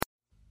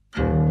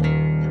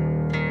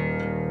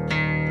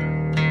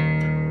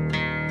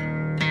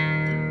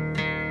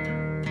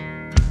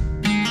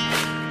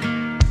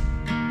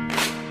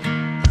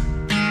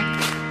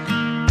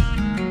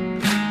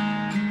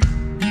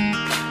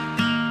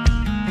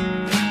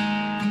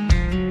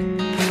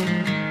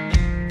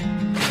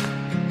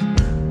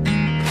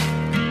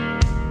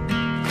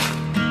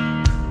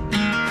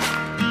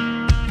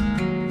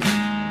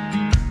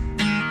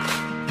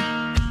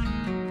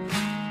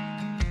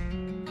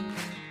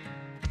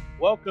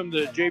Welcome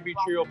to JB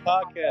Trio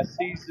Podcast,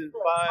 Season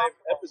 5,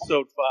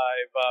 Episode 5.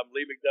 I'm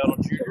Lee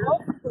McDonald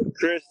Jr.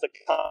 Chris, the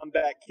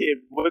comeback kid,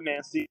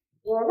 Woodman C.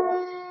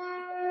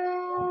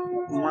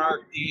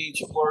 Mark, the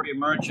Chiporia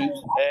merchant.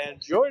 And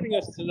joining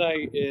us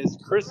tonight is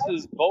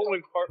Chris's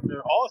bowling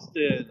partner,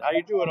 Austin. How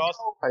you doing,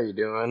 Austin? How you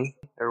doing?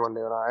 Everyone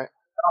doing all right?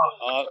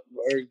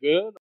 Very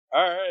good.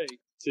 All right.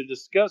 To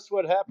discuss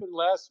what happened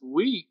last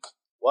week,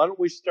 why don't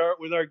we start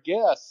with our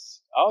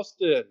guests?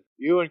 Austin,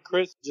 you and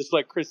Chris, just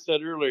like Chris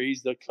said earlier,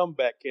 he's the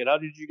comeback kid. How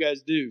did you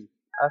guys do?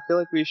 I feel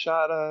like we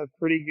shot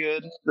pretty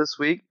good this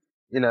week.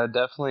 You know,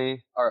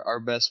 definitely our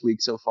best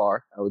week so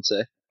far, I would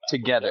say.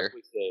 Together.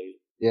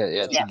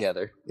 Yeah,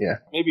 together. Yeah.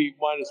 Maybe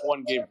minus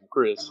one game from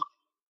Chris.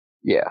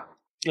 Yeah.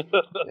 Yeah.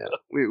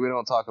 We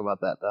don't talk about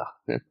that, though.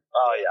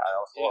 Oh, yeah.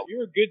 Yeah,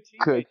 you're a good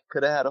teammate.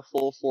 Could have had a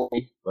full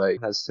 40, but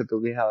that's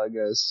typically how it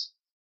goes.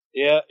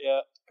 Yeah.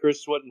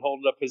 Chris wasn't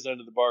holding up his end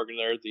of the bargain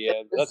there at the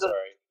end. That's all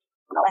right.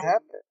 What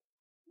happened?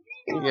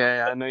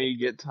 Yeah, I know you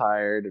get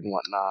tired and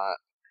whatnot.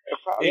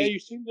 Yeah, you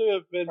seem to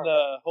have been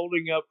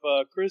holding up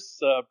Chris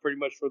pretty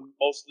much for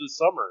most of the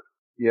summer.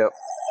 Yep.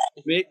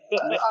 I mean,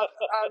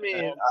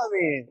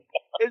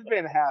 it's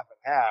been half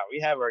and half. We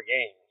have our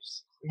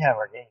games.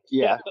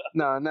 Yeah.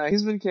 No,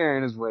 he's been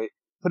carrying his weight.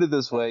 Put it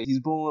this way, he's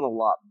bowling a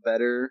lot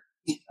better,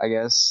 I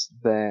guess,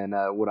 than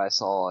what I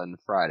saw in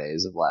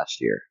Fridays of last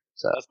year.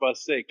 So I was about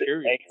to say,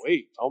 carrying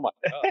weight. Oh, my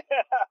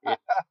God.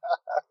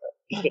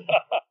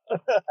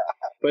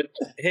 But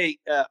hey,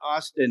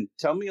 Austin,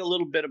 tell me a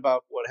little bit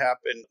about what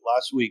happened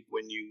last week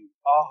when you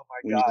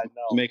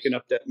making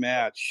up that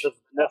match. Let's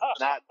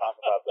not talk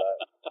about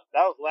that.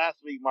 That was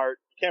last week, Mark.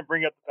 You can't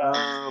bring up the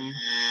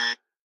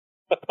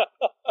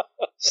past.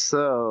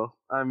 So,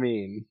 I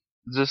mean,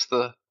 just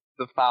the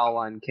foul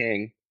line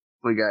king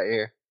we got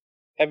here.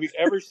 Have you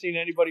ever seen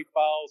anybody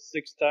foul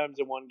 6 times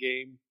in one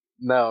game?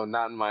 No,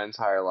 not in my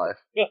entire life.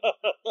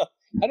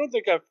 I don't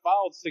think I've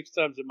fouled 6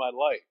 times in my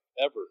life,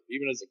 ever,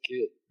 even as a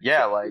kid.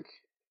 Yeah, like...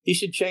 He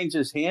should change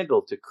his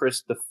handle to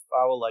Chris the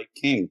Foul Like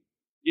King.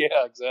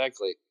 Yeah,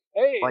 exactly.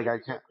 Hey, like I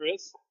can't,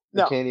 Chris.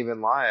 I can't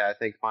even lie. I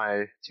think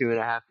my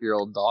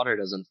 2.5-year-old daughter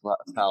doesn't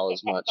foul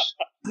as much.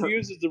 He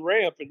uses the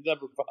ramp and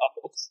never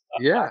fouls.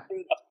 Yeah.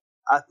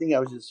 I think I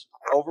was just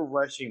over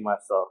rushing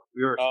myself.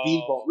 We were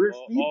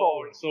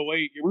speedballing. So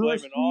wait, you're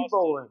blaming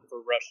Austin for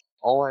rushing.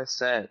 All I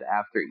said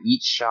after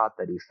each shot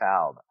that he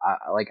fouled,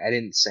 I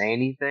didn't say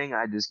anything.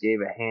 I just gave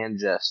a hand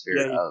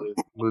gesture of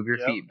move your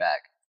feet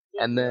back.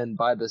 And then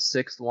by the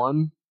 6th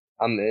one,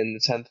 in the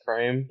 10th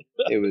frame,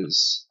 it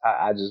was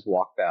I just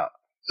walked out.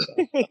 So.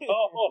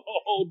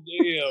 Oh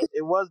damn!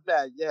 It was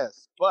bad,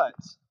 yes, but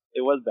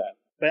it was bad.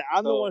 But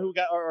I'm the one who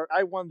got, or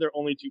I won their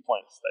only 2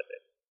 points that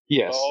day.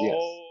 Yes.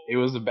 It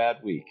was a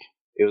bad week.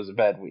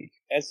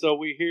 And so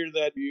we hear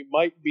that you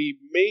might be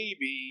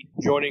maybe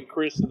joining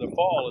Chris in the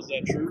fall. Is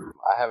that true?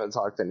 I haven't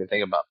talked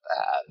anything about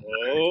that.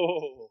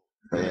 Oh.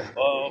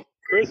 Well,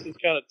 Chris has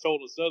kind of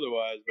told us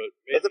otherwise, but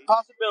maybe. It's a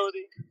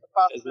possibility.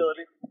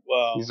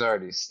 Well, he's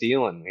already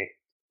stealing me.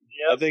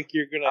 Yep. I think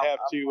you're going to have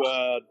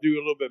to do a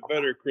little bit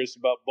better, Chris,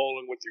 about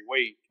bowling with your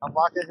weight. I'm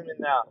locking him in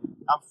now.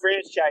 I'm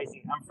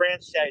franchising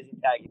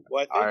tagging.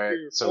 Well, I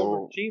think your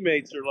former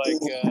teammates are like,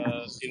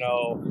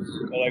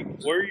 like,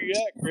 where are you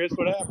at, Chris?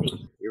 What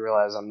happened? You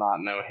realize I'm not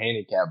no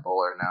handicap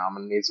bowler now. I'm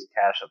going to need some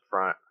cash up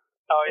front.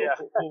 Oh, yeah.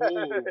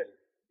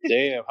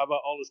 Damn. How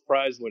about all his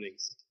prize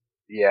winnings?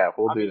 Yeah,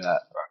 we'll do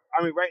that.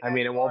 I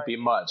mean, it won't be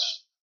much.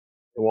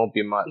 It won't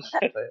be much.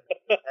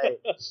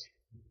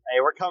 Hey,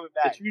 we're coming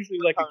back. It's usually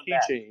like a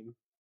keychain.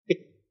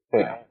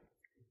 Yeah.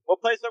 What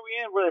place are we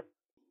in?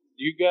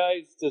 You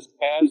guys this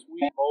past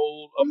week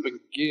bowled up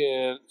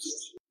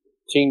against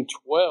Team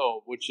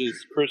 12, which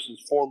is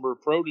Chris's former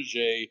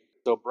protege.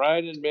 So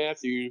Brian and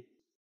Matthew,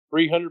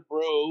 300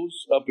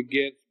 Bros up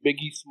against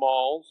Biggie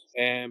Smalls,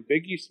 and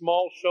Biggie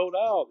Smalls showed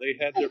out. They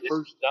had their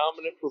first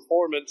dominant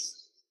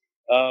performance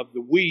of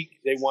the week.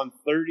 They won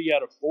 30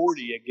 out of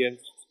 40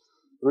 against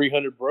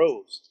 300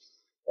 Bros.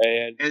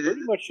 And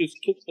pretty much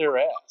just kicked their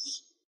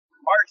ass.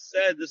 Mark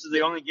said this is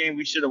the only game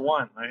we should have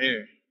won right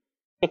here.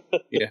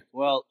 Yeah.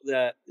 Well,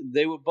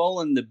 they were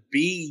bowling the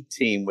B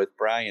team with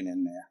Brian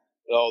in there.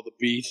 Oh, the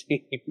B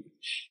team.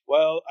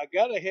 Well, I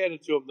got to hand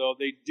it to them, though.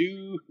 They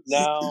do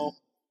now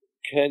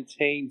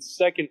contain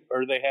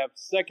they have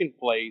second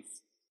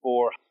place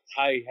for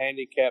high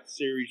handicap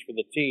series for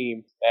the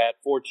team at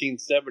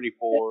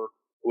 1474,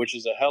 which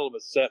is a hell of a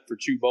set for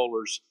 2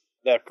 bowlers.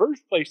 That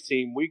first place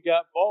team, we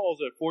got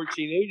balls at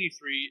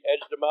 1483,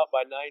 edged them out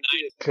by 9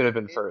 hits. Could have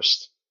been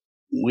first.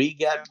 We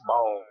got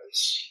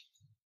balls.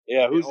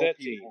 Yeah, who's that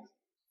team?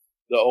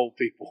 The old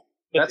people.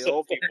 That's the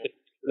old people.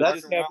 That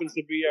just happens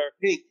to be our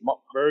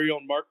very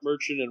own Mark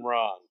Merchant and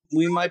Ron.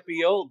 We might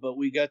be old, but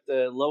we got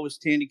the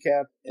lowest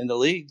handicap in the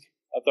league.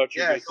 I thought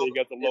you were going to say you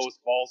got the lowest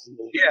balls in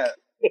the league. Yeah.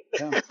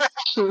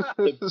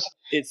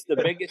 It's the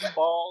biggest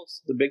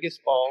balls.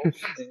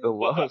 The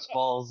lowest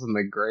balls and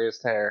the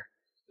greatest hair.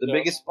 The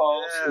biggest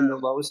balls and the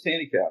lowest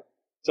handicap.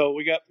 So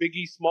we got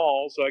Biggie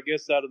Smalls. So I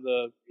guess out of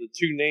the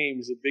 2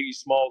 names, Biggie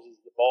Smalls is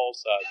the ball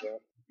size, huh?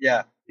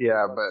 Yeah.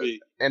 Yeah, but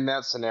in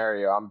that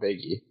scenario, I'm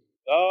Biggie.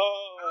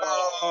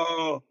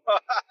 Oh.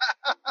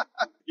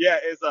 Yeah,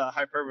 it's a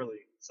hyperbole.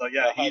 So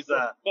yeah, he's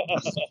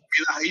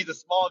a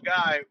small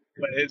guy,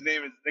 but his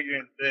name is bigger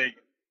and big.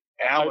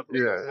 And I'm a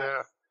big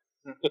yeah.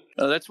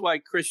 Oh, that's why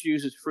Chris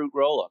uses fruit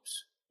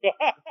roll-ups.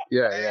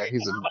 Yeah.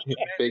 He's a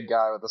big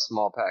guy with a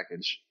small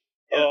package.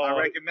 Yeah, I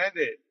recommend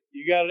it.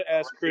 You got to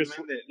ask Chris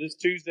this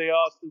Tuesday,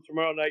 Austin.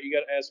 Tomorrow night, you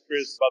got to ask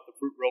Chris about the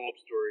fruit roll-up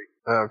story.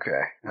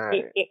 Okay, all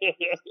right.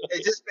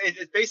 It's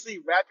basically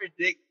wrap your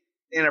dick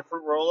in a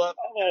fruit roll-up.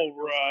 All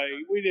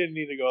right, we didn't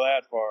need to go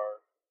that far.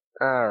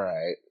 All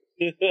right.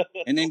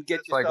 And then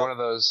get like one of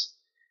those.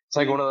 It's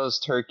like one of those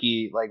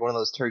turkey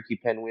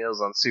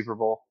pinwheels on Super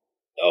Bowl.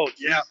 Oh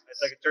yeah,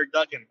 it's like a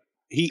turducken.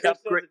 Chris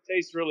says it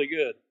tastes really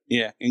good.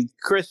 Yeah, and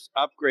Chris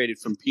upgraded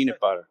from peanut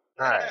butter.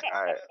 All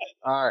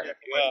right.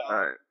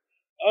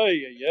 Oh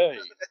yeah.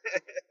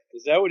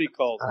 Is that what he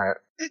called it? All right.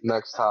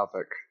 Next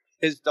topic.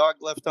 His dog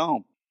left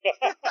home.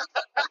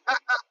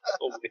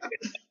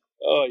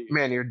 Oh yeah.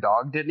 Man, your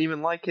dog didn't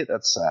even like it?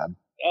 That's sad.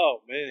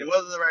 Oh man. It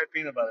wasn't the right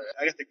peanut butter.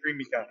 I got the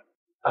creamy kind.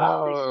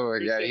 Oh,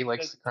 yeah, he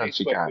likes the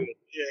crunchy kind.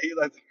 Yeah, he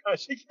likes the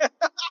crunchy kind.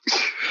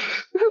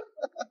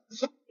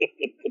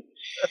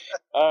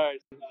 All right,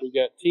 we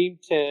got Team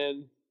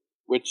 10,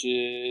 which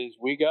is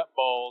We Got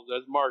Balls.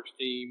 That's Mark's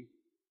team,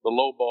 the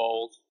low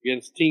balls,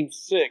 against Team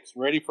 6,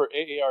 ready for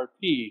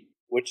AARP,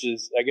 which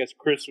is, I guess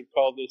Chris would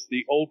call this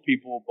the Old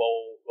People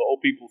Bowl, the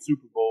Old People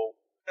Super Bowl.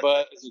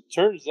 But as it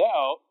turns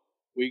out,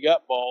 We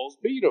Got Balls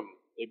beat them.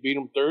 They beat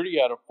them 30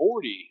 out of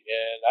 40,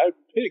 and I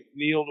picked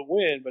Neil to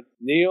win, but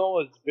Neil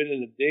has been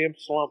in a damn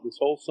slump this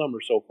whole summer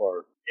so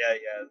far. Yeah, he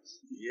has.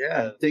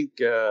 Yeah, I think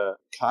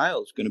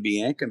Kyle's going to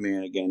be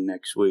Anchorman again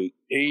next week.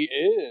 He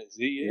is.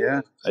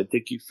 Yeah, I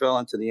think he fell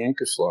into the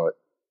anchor slot.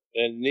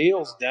 And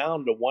Neil's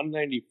down to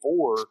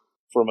 194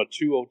 from a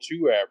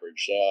 202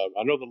 average.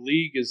 I know the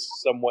league is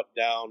somewhat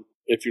down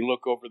if you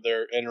look over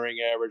their entering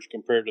average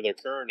compared to their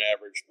current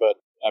average, but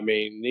I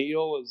mean,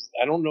 Neil is,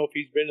 I don't know if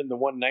he's been in the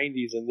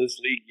 190s in this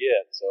league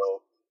yet,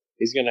 so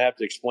he's going to have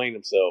to explain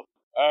himself.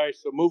 All right,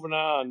 so moving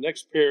on.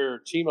 Next pair,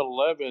 Team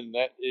 11,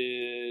 that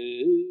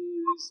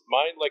is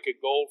Mind Like a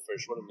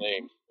Goldfish. What a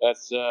name.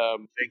 That's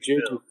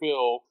Ginger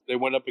Phil. They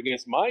went up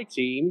against my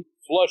team,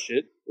 Flush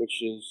It,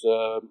 which is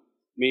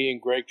me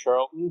and Greg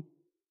Charlton.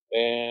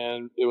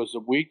 And it was a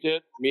week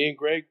that me and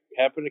Greg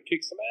happened to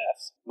kick some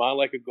ass. Mind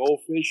Like a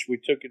Goldfish, we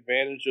took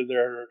advantage of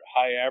their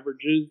high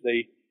averages.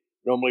 They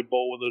normally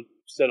bowl with a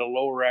set of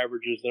lower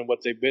averages than what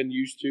they've been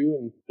used to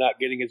and not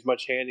getting as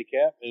much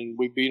handicap, and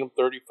we beat them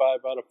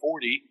 35 out of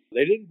 40.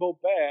 They didn't bowl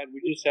bad.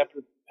 We just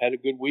had a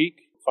good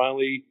week.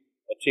 Finally,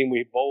 a team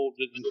we bowled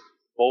didn't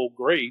bowl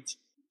great,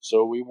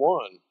 so we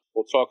won.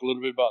 We'll talk a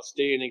little bit about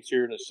standings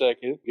here in a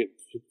second, get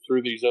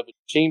through these other.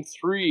 Team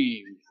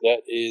 3,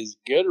 that is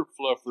Gutter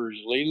Fluffers,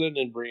 Leland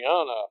and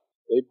Brianna.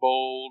 They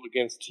bowled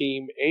against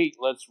Team 8,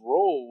 Let's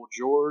Roll,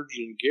 George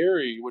and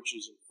Gary, which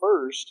is in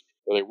first.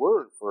 Well, they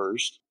were in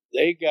first.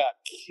 They got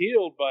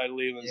killed by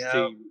Leland's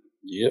team.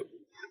 Yep.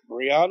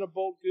 Brianna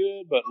bowled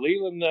good, but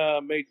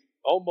Leland made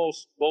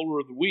almost bowler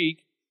of the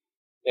week,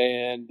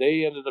 and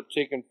they ended up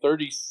taking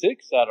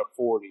 36 out of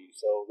 40.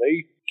 So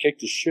they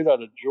kicked the shit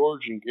out of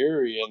George and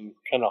Gary and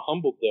kind of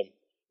humbled them.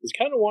 It's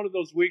kind of one of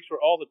those weeks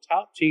where all the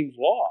top teams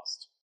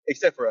lost.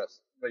 Except for us.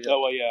 But yeah.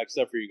 Oh, well, yeah,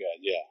 except for you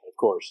guys. Yeah, of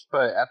course.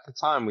 But at the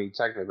time, we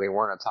technically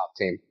weren't a top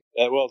team.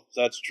 Well,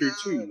 that's true,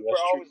 too. We're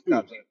always a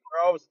top team.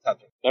 We're always a top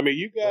team. I mean,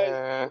 you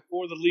guys,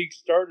 before the league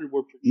started,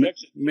 were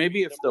projected.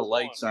 Maybe if the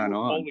lights aren't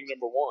on. Holding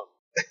number 1.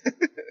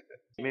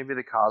 Maybe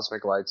the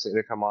cosmic lights need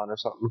to come on or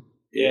something.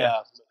 Yeah.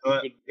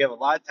 But you have a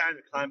lot of time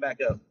to climb back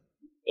up.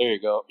 There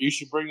you go. You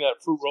should bring that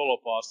fruit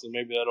roll-up, Austin.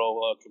 Maybe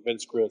that'll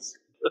convince Chris.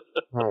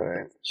 All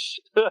right.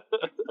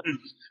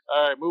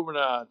 All right, moving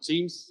on.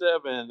 Team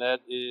 7, that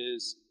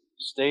is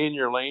Stay in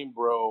Your Lane,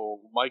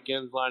 Bro. Mike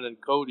Ensline and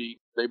Cody.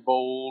 They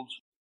bowled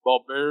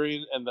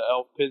Barbarian and the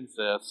Elf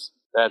Princess.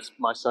 That's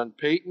my son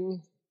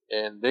Peyton,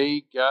 and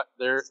they got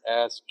their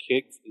ass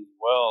kicked as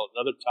well.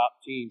 Another top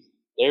team.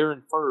 They're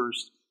in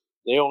first.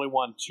 They only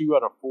won 2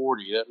 out of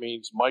 40. That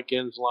means Mike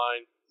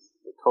Ensline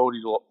and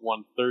Cody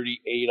won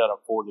 38 out of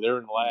 40. They're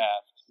in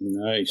last.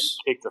 Nice.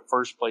 Kicked the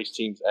first place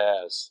team's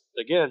ass.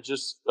 Again,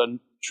 just the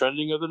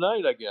trending of the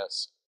night, I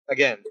guess.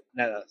 Again,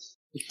 not us.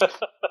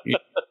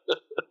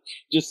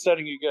 Just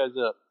setting you guys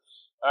up.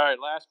 All right,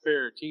 last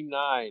pair, Team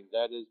 9.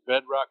 That is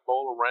Bedrock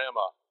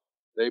Bowlerama.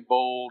 They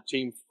bowled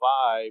Team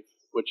 5,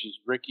 which is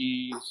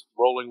Ricky's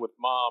Rolling with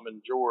Mom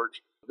and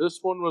George. This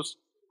one was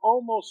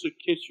almost a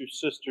Kiss Your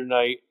Sister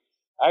night.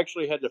 I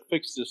actually had to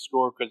fix this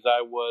score because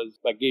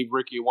I gave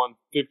Ricky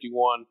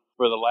 151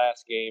 for the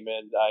last game,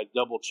 and I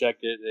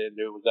double-checked it, and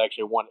it was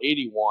actually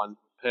 181.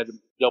 I had to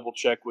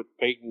double-check with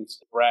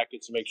Peyton's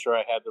brackets to make sure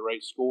I had the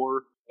right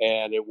score,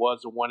 and it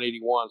was a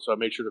 181, so I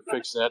made sure to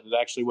fix that. It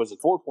actually was a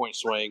 4-point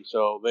swing,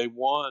 so they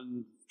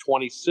won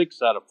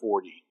 26 out of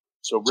 40.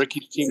 So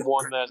Ricky's team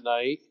won that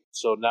night,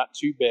 so not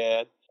too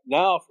bad.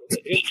 Now for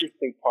the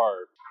interesting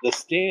part, the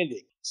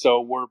standing.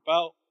 So we're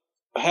about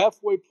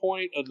halfway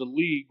point of the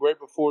league, right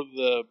before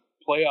the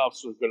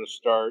playoffs are going to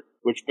start,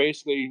 which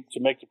basically to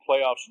make the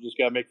playoffs, you just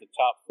got to make the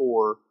top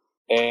 4.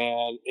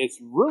 And it's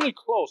really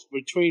close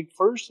between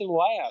first and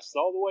last,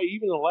 all the way.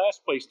 Even the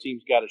last place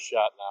team's got a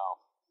shot now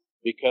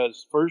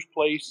because first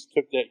place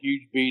took that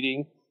huge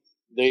beating.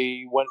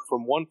 They went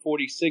from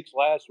 146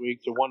 last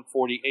week to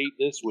 148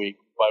 this week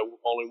by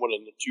only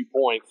winning the 2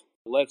 points.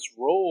 Let's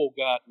Roll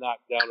got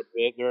knocked down a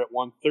bit. They're at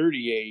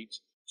 138,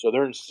 so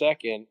they're in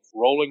second.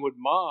 Rolling with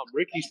Mom,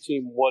 Ricky's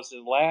team was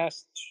in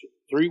last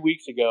 3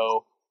 weeks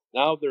ago.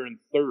 Now they're in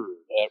third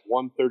at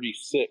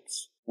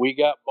 136. We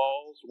got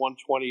Balls,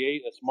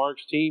 128. That's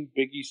Mark's team.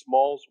 Biggie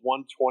Smalls,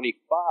 125.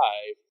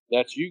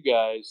 That's you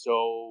guys.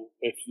 So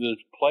if the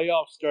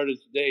playoffs started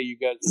today, you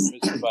guys are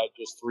missing by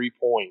just 3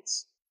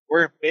 points.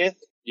 We're in 5th?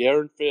 Yeah,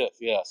 we're in 5th,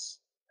 yes.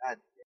 God.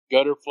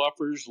 Gutter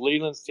Fluffers,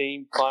 Leland's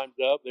team climbed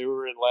up. They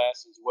were in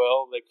last as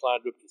well. They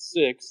climbed up to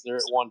 6th. They're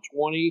at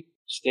 120.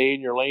 Stay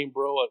in your lane,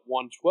 bro, at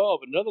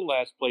 112. Another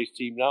last place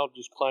team now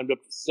just climbed up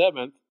to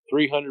 7th.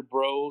 300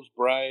 Bros,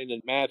 Brian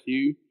and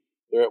Matthew.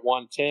 They're at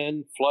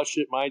 110. Flush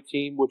It, my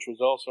team, which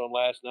was also in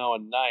last, now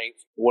in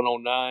 9th.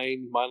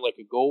 109. Mine like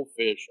a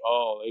goldfish.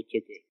 Oh, they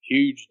took a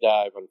huge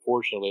dive,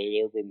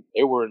 unfortunately.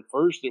 They were in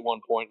first at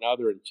one point. Now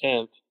they're in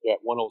 10th. They're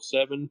at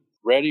 107.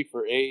 Ready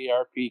for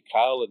AARP,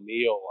 Kyle and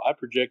Neil. I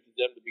projected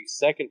them to be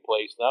second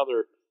place. Now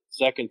they're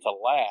second to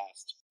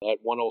last at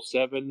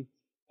 107.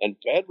 And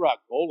Bedrock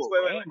Bowler.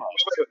 Wait.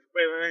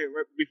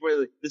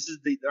 Before this is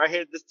I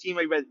hear this team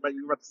you're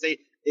about to say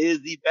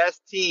is the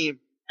best team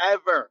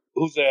ever.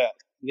 Who's that?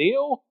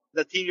 Neil?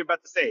 The team you're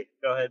about to say.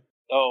 Go ahead.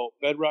 Oh,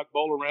 Bedrock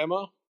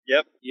Bowlerama?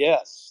 Yep.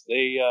 Yes,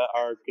 they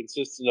are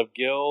consistent of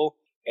Gil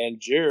and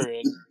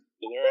Jared.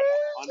 They're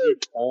at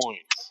 100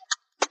 points.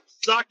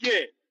 Suck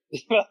it.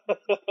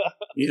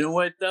 You know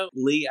what, though?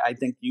 Lee, I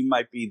think you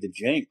might be the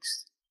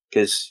jinx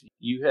because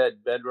you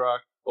had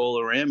Bedrock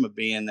Bowlerama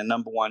being the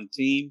number 1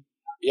 team.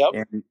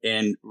 Yep.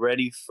 And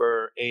ready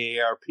for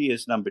AARP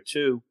as number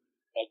 2.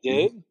 I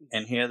did.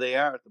 And here they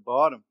are at the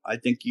bottom. I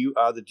think you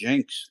are the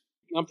jinx.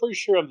 I'm pretty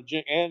sure I'm the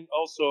jinx. And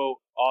also,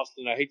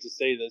 Austin, I hate to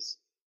say this.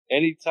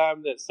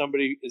 Anytime that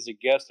somebody is a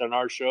guest on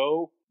our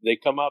show, they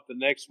come out the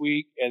next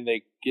week and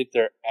they get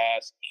their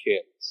ass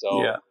kicked.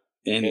 So yeah.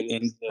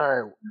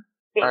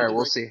 All right,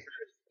 we'll see.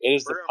 It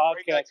is the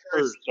podcast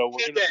first, so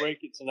we're going to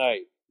break it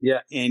tonight.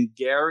 Yeah, and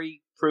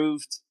Gary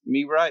proved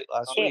me right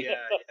last week.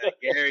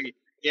 Yeah,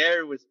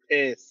 Gary was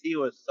pissed. He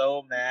was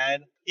so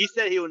mad. He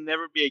said he would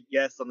never be a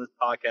guest on this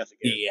podcast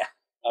again. Yeah.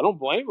 I don't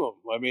blame him.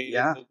 I mean,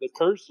 the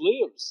curse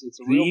lives. It's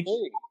a real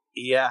thing.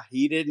 Yeah,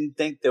 he didn't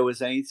think there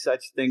was any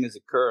such thing as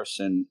a curse.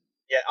 And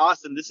yeah,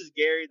 Austin, this is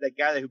Gary, that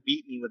guy who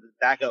beat me with his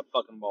backup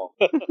fucking ball.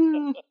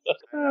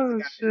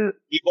 Oh, shit.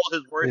 He bowled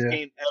his worst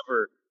game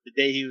ever the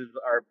day he was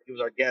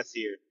our guest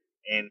here,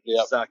 and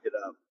he sucked it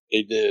up.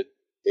 He did.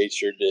 He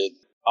sure did.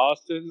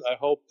 Austin, I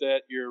hope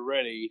that you're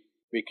ready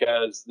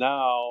because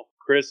now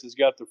Chris has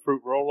got the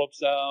fruit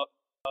roll-ups out.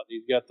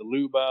 He's got the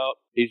lube out.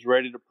 He's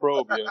ready to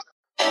probe you.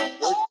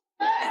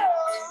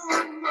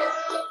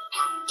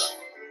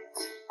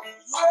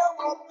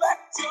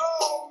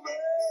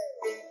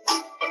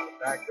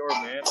 Backdoor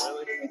man,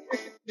 really?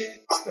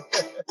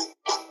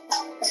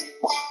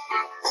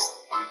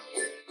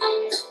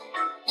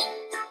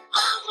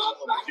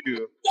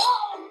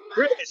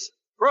 Chris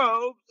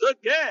probes the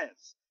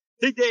guest.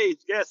 Today's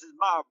guest is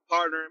my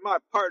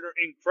partner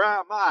in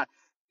crime, my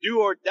do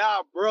or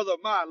die brother,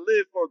 my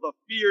live for the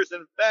fierce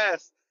and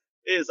fast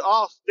is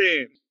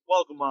Austin.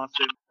 Welcome,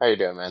 Austin. How you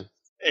doing, man?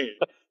 Hey,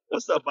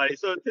 what's up, buddy?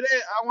 So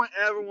today I want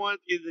everyone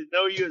to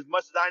know you as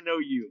much as I know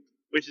you,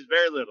 which is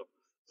very little.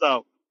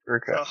 So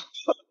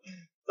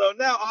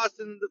now,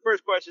 Austin, the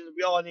first question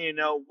we all need to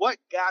know: what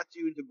got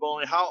you into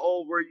bowling? How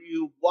old were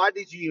you? Why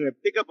did you even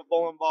pick up a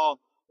bowling ball?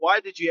 Why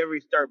did you ever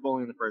start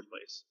bowling in the first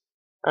place?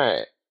 All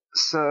right.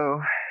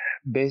 So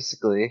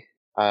basically,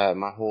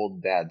 my whole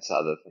dad's side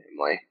of the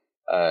family,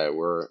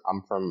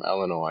 I'm from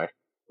Illinois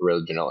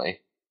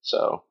originally.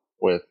 So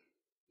with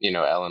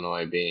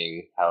Illinois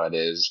being how it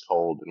is,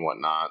 cold and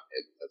whatnot,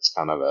 it's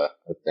kind of a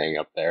thing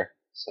up there.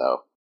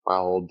 So my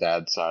whole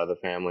dad's side of the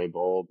family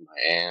bowled.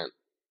 My aunt,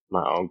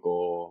 my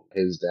uncle,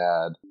 his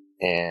dad,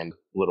 and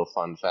little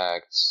fun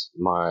facts.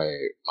 My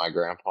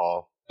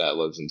grandpa that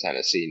lives in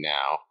Tennessee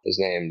now, his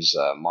name's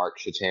Mark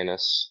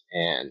Shatanis,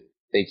 and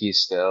I think he's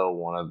still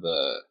one of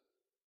the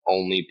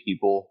only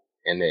people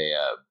in a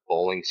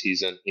bowling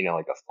season,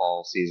 like a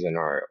fall season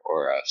or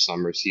a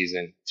summer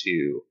season,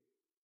 to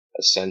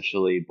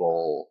essentially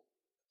bowl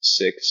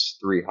 6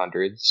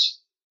 300s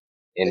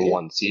in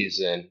one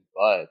season,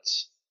 but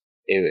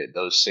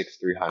those 6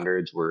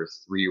 300s were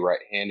 3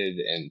 right-handed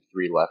and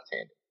 3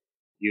 left-handed.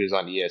 He was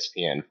on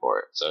ESPN for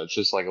it, so it's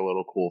just like a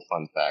little cool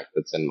fun fact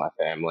that's in my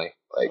family.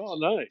 Like, oh,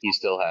 nice. He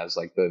still has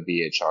like the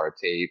VHR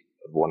tape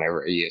of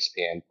whenever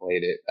ESPN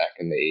played it back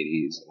in the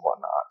 80s and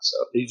whatnot. So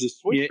he's just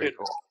sweet. Yeah.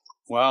 Cool.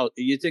 Well,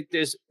 you think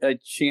there's a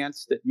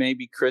chance that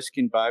maybe Chris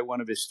can buy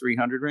one of his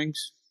 300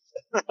 rings?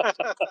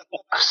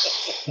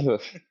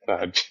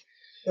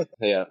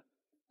 Yeah,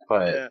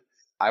 but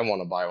I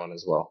want to buy one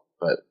as well.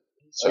 But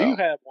so you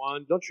have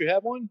one, don't you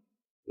have one?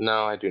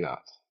 No, I do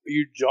not.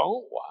 You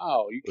don't?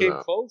 Wow. You came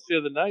No. close the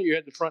other night. You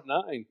had the front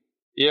 9.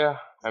 Yeah,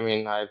 I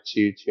mean, I have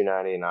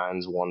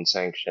 299s, 1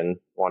 sanction,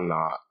 1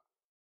 not.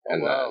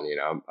 And wow.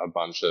 then, a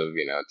bunch of,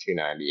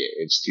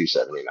 298s,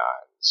 279s.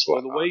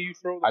 Well, the way you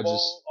throw the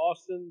ball,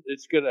 Austin,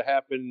 it's going to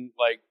happen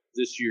like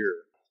this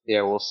year.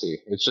 Yeah, we'll see.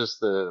 It's just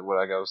what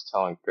I was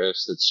telling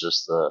Chris, it's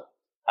just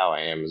how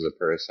I am as a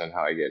person,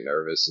 how I get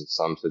nervous in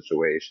some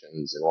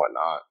situations and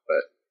whatnot.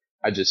 But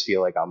I just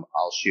feel like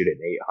I'll shoot at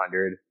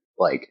 800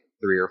 like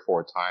 3 or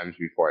 4 times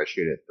before I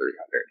shoot at 300.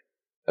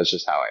 That's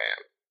just how I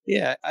am.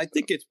 Yeah, I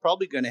think it's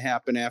probably going to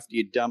happen after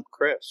you dump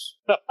Chris.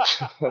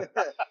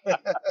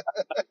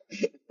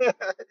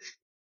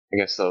 I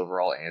guess the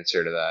overall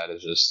answer to that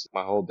is just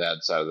my whole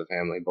dad's side of the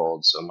family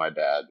bowled, so my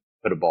dad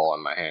put a ball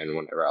in my hand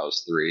whenever I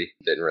was 3.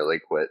 Didn't really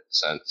quit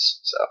since.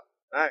 So,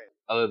 right.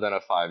 Other than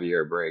a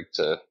 5-year break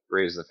to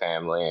raise the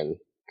family and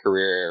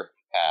career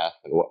path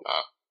and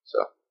whatnot.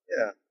 So,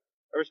 yeah,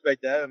 I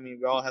respect that. I mean,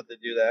 we all have to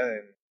do that,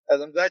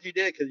 and I'm glad you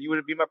did because you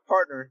would be my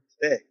partner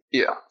today.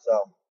 Yeah.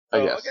 So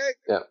I guess. Okay.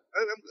 Yeah.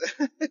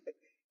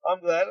 I'm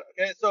glad.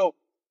 Okay, so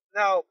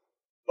now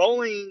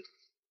bowling.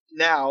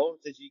 Now,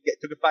 since you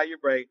took a 5-year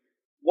break,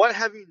 what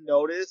have you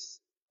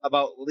noticed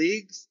about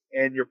leagues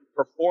and your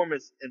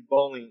performance in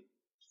bowling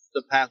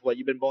the past?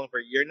 You've been bowling for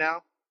a year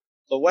now.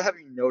 So what have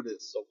you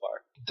noticed so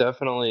far?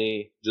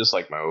 Definitely, just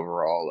like my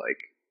overall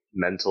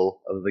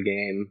mental of the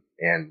game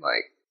and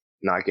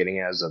not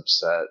getting as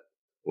upset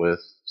with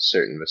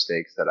certain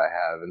mistakes that I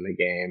have in the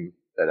game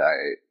that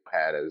I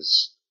had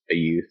as a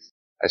youth.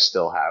 I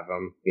still have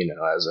them,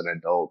 as an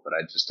adult, but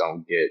I just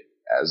don't get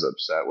as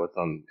upset with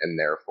them, and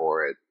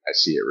therefore I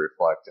see it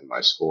reflect in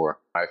my score.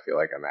 I feel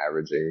like I'm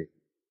averaging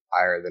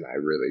higher than I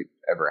really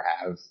ever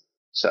have.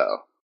 So,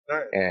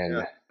 right.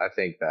 And I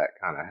think that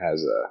kind of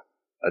has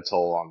a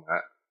toll on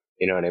that.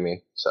 You know what I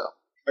mean? So,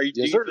 do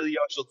you feel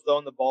you're actually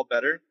throwing the ball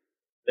better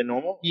than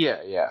normal?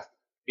 Yeah.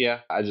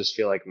 I just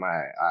feel like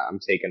I'm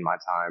taking my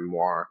time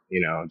more,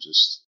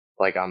 just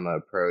like on the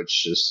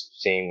approach,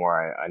 just seeing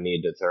where I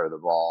need to throw the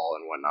ball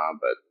and whatnot.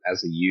 But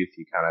as a youth,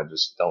 you kind of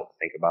just don't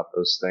think about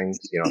those things.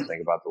 You don't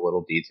think about the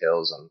little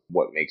details and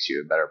what makes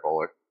you a better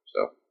bowler.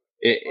 So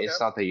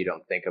it's not that you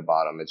don't think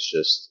about them. It's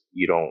just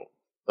you don't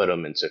put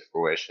them into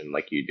fruition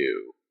like you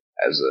do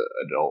as an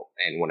adult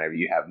and whenever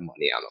you have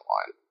money on the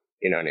line.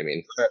 You know what I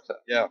mean? So.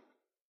 Yeah.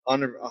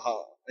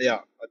 Yeah,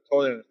 I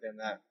totally understand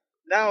that.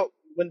 Now,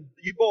 when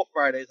you bowl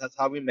Fridays, that's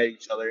how we met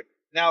each other.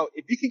 Now,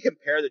 if you can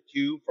compare the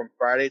two from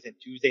Fridays and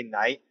Tuesday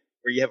night,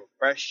 where you have a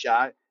fresh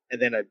shot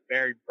and then a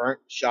very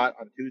burnt shot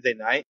on Tuesday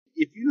night,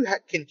 if you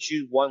can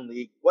choose one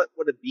league, what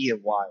would it be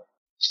and why?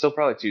 Still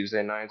probably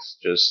Tuesday nights,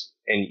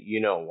 and you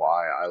know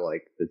why I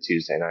like the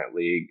Tuesday night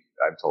league.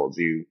 I've told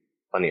you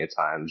plenty of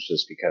times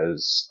just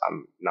because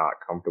I'm not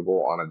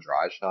comfortable on a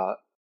dry shot.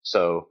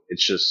 So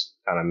it's just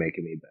kind of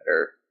making me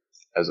better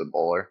as a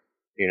bowler.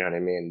 You know what I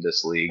mean?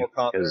 This league. More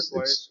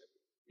confidence-wise?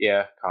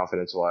 Yeah,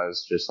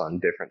 confidence-wise, just on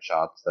different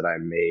shots that I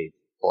may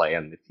play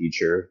in the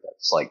future.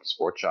 That's like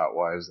sport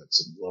shot-wise,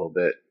 that's a little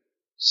bit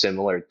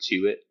similar to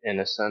it in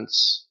a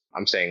sense.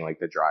 I'm saying like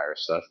the drier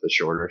stuff, the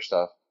shorter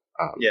stuff.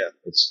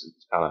 It's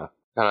kind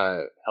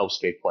of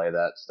helps me play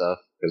that stuff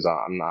because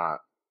I'm not.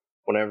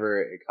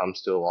 Whenever it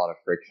comes to a lot of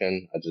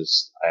friction,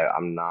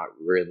 I'm not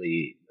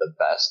really the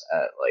best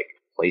at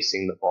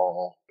placing the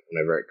ball.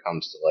 Whenever it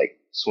comes to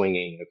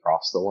swinging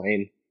across the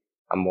lane,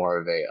 I'm more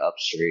of a up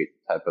straight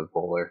type of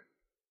bowler,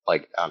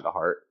 down to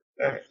heart.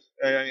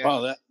 Yeah.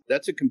 Oh,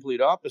 that's a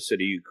complete opposite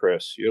of you,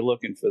 Chris. You're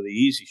looking for the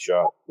easy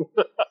shot.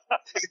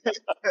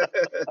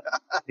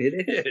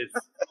 It is.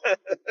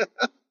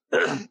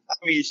 I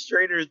mean,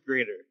 straighter is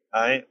greater.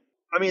 All right.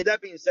 I mean,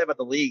 that being said about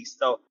the leagues,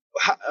 so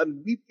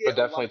but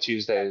definitely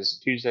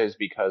Tuesdays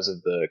because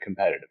of the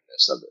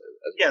competitiveness of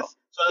it. Yes.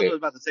 So that's what I was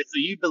about to say. So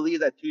you believe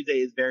that Tuesday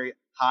is very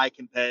high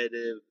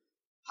competitive,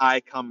 high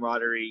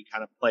camaraderie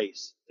kind of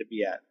place to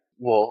be at?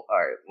 Well, all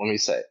right. Let me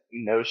say,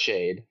 no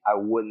shade. I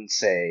wouldn't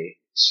say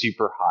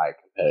super high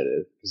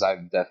competitive because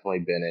I've definitely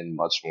been in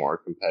much more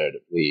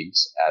competitive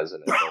leagues as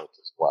an adult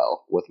as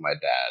well with my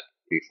dad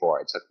before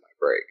I took my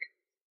break.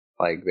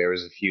 There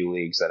was a few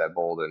leagues that I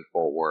bowled in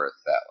Fort Worth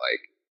that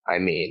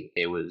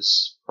it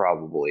was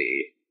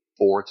probably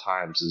 4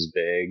 times as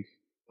big,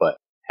 but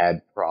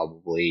had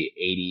probably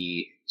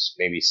 80,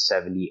 maybe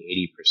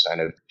 70,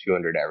 80% of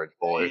 200 average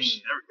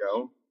bowlers. There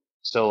we go.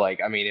 So it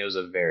was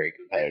a very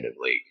competitive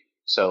league.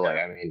 So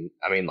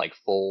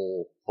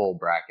full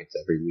brackets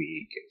every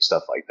week and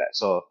stuff like that.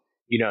 So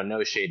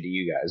no shade to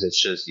you guys. It's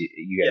just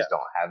you guys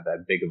don't have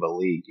that big of a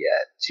league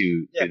yet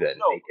to then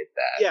make it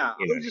that. Yeah,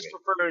 I'm just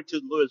referring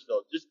to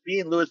Louisville. Just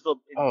being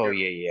Louisville.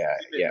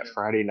 Yeah.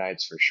 Friday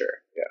nights for sure.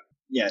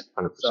 Yeah.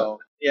 100%. So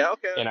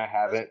okay. And I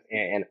haven't,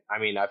 and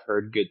I've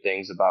heard good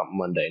things about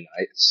Monday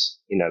nights.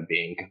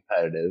 Being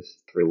competitive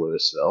for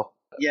Louisville.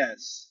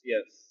 Yes.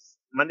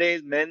 Monday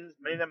night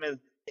men's.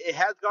 It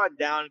has gone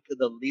down because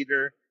the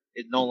leader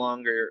is no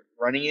longer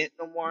running it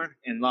no more,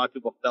 and a lot of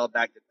people fell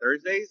back to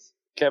Thursdays.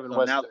 Kevin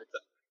West.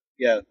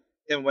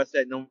 Kevin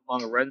Westhead no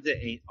longer runs it,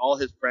 and all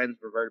his friends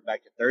reverted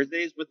back to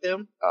Thursdays with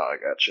him. Oh, I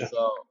gotcha.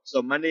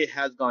 So Monday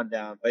has gone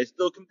down, but it's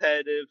still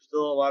competitive.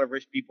 Still a lot of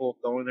rich people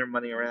throwing their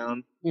money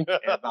around. And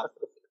about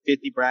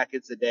 50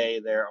 brackets a day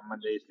there on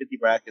Mondays, 50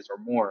 brackets or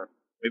more,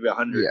 maybe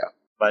 100. Yeah.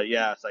 But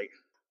yeah, it's like,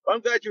 I'm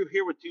glad you're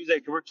here with Tuesday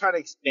because we're trying to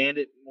expand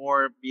it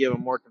more, be a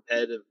more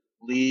competitive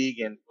league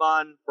and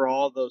fun for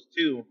all those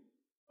too.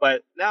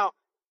 But now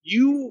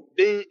you've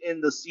been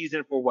in the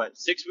season for what,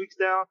 6 weeks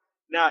now?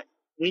 Now,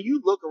 when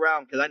you look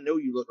around, because I know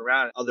you look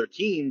around at other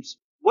teams,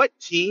 what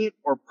team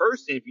or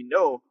person, if you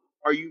know,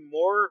 are you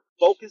more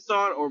focused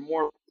on or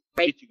more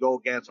ready to go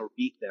against or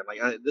beat them? Like,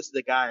 this is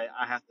the guy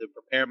I have to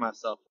prepare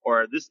myself,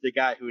 or this is the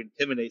guy who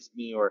intimidates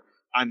me, or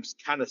I'm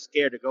kind of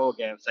scared to go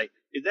against. Like,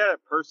 is that a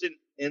person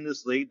in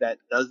this league that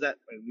does that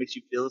and makes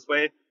you feel this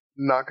way?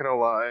 Not gonna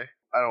lie,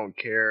 I don't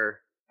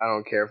care. I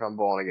don't care if I'm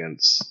bowling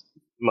against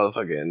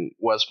motherfucking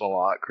Wes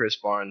Malott, Chris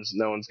Barnes.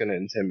 No one's gonna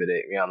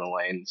intimidate me on the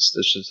lanes.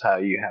 This is how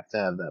you have to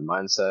have that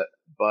mindset.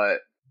 But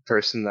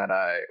person that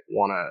I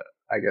wanna,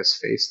 I guess,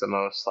 face the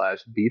most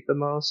 / beat the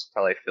most,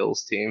 probably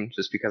Phil's team,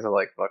 just because I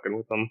like fucking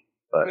with them.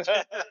 But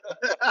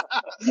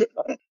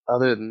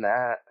other than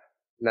that,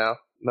 no,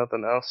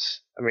 nothing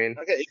else. I mean,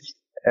 okay,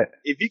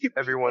 if you could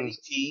everyone's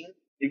team,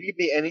 if you could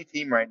be any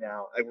team right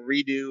now, like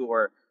redo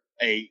or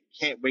a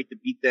can't wait to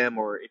beat them,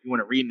 or if you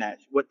want to rematch,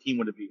 what team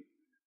would it be?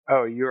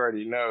 Oh, you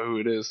already know who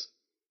it is.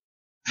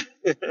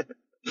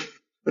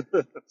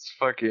 It's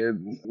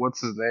fucking,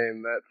 what's his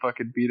name? That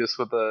fucking beat us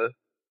with a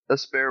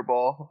spare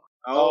ball.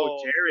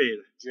 Oh,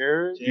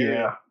 Jared?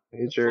 Yeah,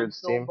 he's Jared's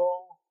team.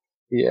 Ball?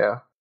 Yeah.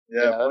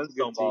 Yeah, that's a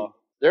good team.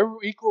 They're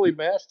equally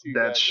matched to you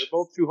guys. They're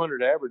both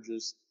 200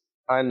 averages.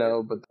 I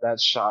know, but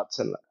that shot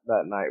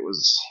that night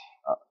was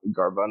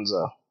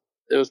Garbanzo.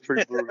 It was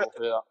pretty brutal,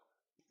 yeah.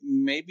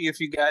 Maybe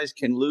if you guys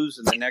can lose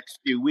in the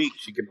next few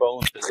weeks, you can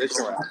bowl in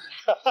position round.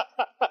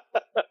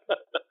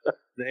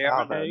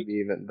 That'd be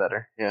even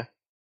better. Yeah.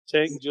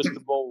 Tank just to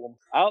bowl them.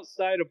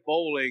 Outside of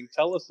bowling,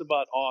 tell us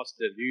about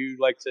Austin. Do you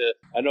like to?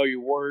 I know you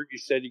work. You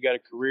said you got a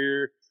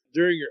career.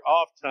 During your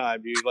off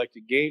time, do you like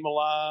to game a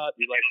lot?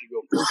 Do you like to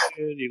go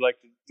fishing? Do you like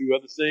to do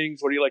other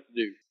things? What do you like to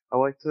do? I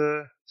like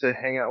to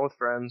hang out with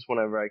friends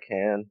whenever I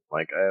can.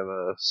 Like, I have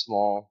a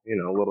small,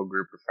 little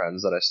group of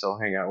friends that I still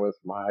hang out with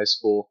from high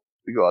school.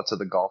 We go out to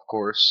the golf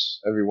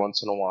course every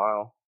once in a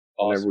while,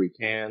 whenever we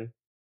can.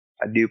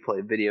 I do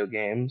play video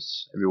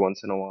games every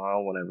once in a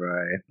while whenever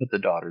I put the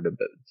daughter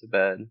to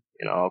bed.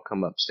 I'll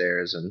come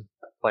upstairs and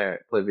play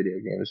video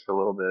games for a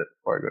little bit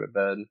before I go to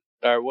bed.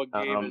 All right, what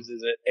game is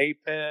it?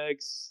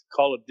 Apex,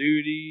 Call of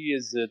Duty?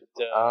 Is it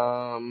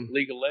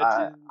League of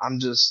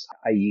Legends?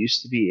 I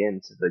used to be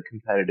into the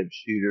competitive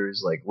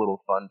shooters. Like,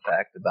 little fun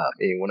fact about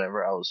me,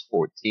 whenever I was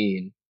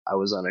 14, I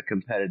was on a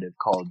competitive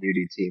Call of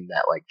Duty team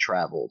that, like,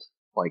 traveled.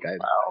 Like, I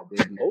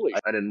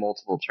did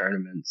multiple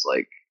tournaments,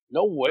 like,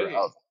 no way,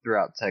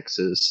 throughout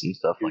Texas and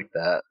stuff like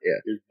that. Yeah,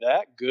 you're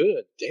that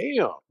good.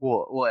 Damn.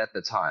 Well, at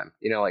the time,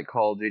 like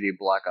Call of Duty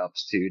Black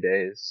Ops 2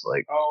 days,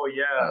 like. Oh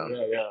yeah,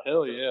 yeah.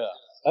 Hell yeah.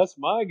 That's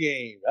my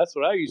game. That's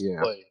what I used to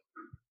play.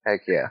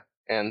 Heck yeah.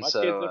 And my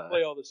so kids don't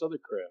play all this other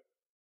crap.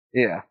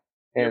 Yeah.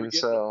 You and ever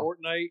get so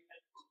into Fortnite?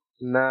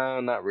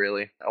 No, not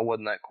really. I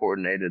wasn't that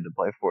coordinated to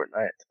play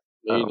Fortnite.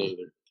 Me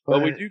neither.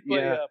 But we do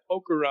play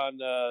poker on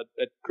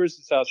at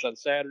Chris's house on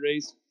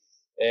Saturdays,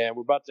 and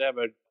we're about to have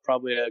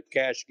probably a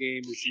cash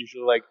game. There's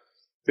usually like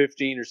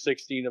 15 or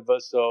 16 of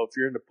us. So if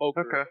you're into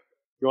poker, if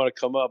you want to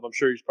come up, I'm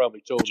sure he's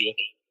probably told you.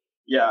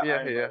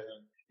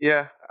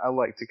 Yeah, I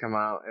like to come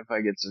out if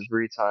I get some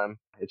free time.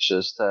 It's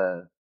just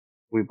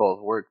we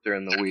both work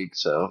during the week,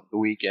 so the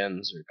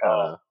weekends are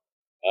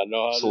kind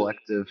of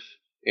selective.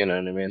 You know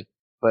what I mean?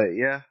 But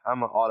yeah,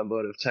 I'm an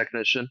automotive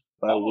technician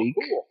by week.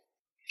 Cool.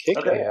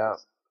 Yeah,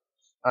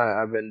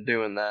 I've been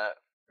doing that,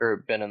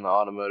 or been in the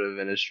automotive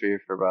industry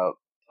for about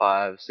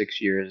 5-6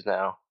 years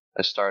now.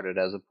 I started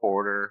as a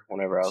porter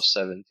whenever I was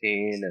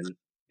 17, and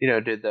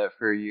did that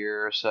for a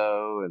year or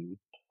so, and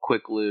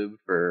Quick Lube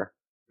for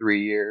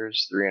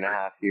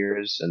 3.5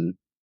 years, and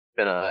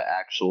been an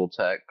actual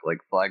tech, like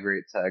flag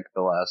rate tech,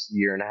 the last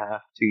 1.5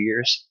 2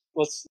 years.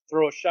 Let's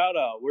throw a shout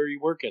out. Where are you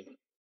working?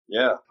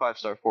 Yeah,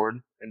 5-Star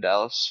Ford in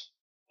Dallas.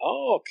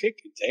 Oh,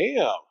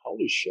 damn!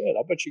 Holy shit!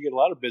 I bet you get a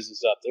lot of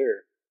business out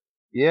there.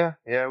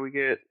 Yeah, we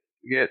get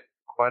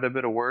quite a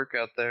bit of work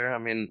out there. I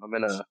mean, I'm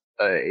in a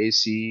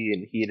AC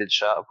and heated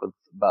shop with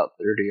about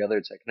 30 other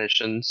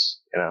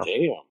technicians. Damn.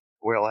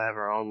 We all have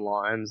our own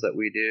lines that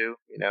we do,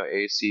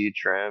 AC,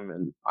 trim,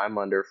 and I'm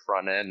under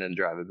front end and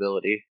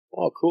drivability.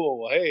 Oh, cool.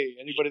 Well, hey,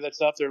 anybody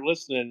that's out there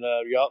listening,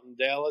 you're out in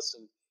Dallas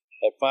and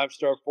at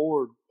 5-Star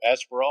Ford,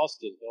 ask for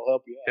Austin. He'll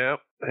help you out.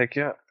 Yep. Heck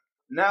yeah.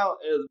 Now,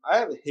 I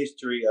have a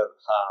history of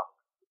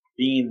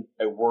being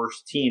a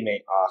worse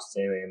teammate,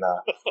 Austin, and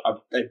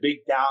a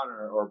big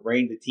downer or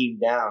bring the team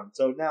down.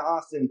 So now,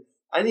 Austin,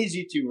 I need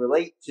you to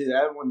relate to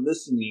everyone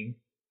listening,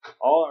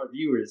 all our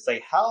viewers.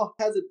 Like, how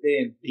has it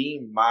been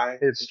being my...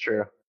 It's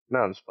true.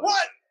 No, it's fine.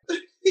 What?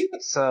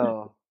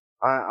 So,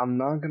 I'm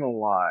not going to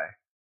lie.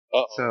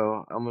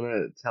 So I'm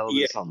gonna tell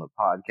this on the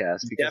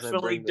podcast because definitely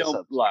I bring this don't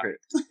up to lie. Chris.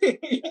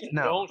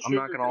 No, Don't I'm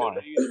not gonna sugarcoat lie.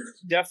 it either.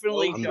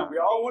 Definitely We don't.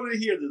 all want to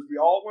hear this. We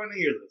all want to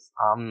hear this.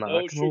 I'm not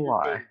No gonna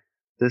lie.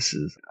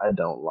 sugarcoating. I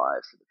don't lie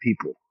for the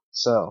people.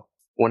 So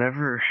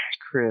whenever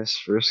Chris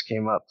first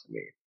came up to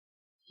me,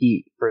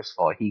 he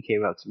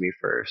came up to me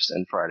first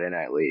in Friday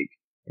Night League,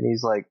 and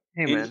he's like,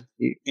 "Hey man,"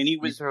 And he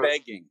was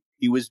begging.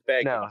 He was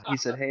begging. No, he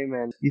said, "Hey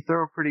man, you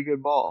throw a pretty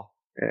good ball,"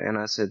 and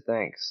I said,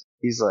 "Thanks."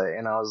 He's like,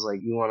 and I was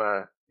like, "You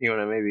wanna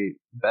maybe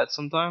bet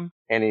sometime?"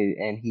 And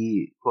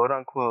he quote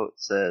unquote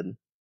said,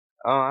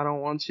 "Oh, I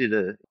don't want you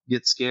to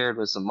get scared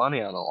with some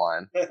money on the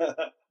line."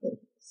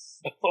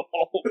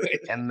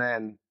 And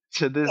then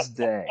to this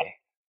day,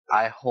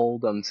 I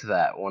hold him to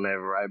that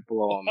whenever I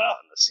blow him out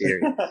in the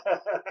series.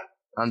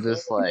 I'm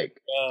just like,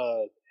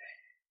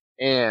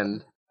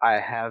 and I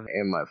have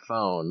in my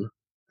phone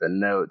the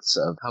notes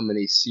of how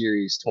many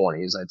Series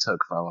 20s I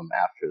took from him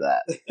after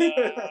that.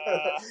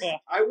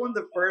 I won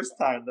the first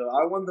time, though.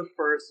 I won the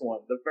first one.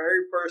 The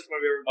very first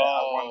one we ever met,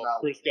 I won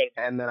that one.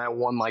 And then I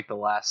won like the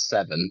last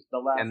 7.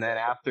 And then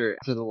after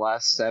the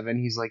last 7,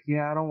 he's like,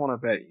 "Yeah, I don't want to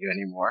bet you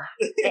anymore."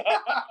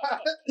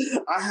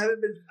 I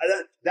haven't been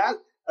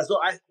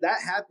that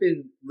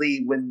happened,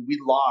 Lee, when we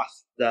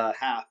lost the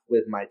half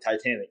with my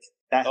Titanic.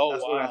 That's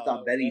when I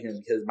stopped betting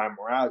him because my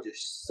morale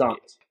just sunk.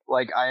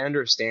 Like, I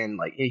understand,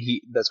 like,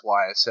 that's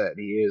why I said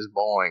he is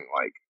bowling,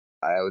 like,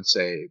 I would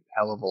say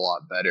hell of a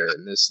lot better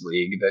in this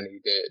league than he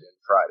did in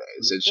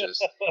Fridays. It's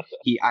just,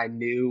 I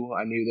knew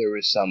there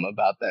was something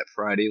about that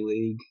Friday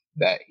league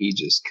that he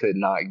just could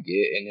not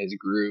get in his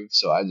groove,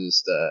 so I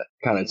just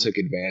kind of took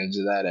advantage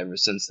of that ever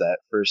since that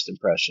first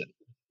impression.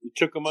 You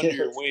took him under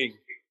your wing.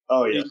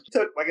 Oh, yeah.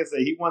 Like I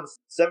said, he won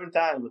 7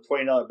 times with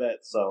 $20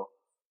 bets, so,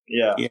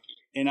 yeah.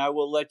 And I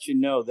will let you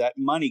know that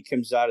money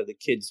comes out of the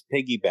kid's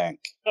piggy bank.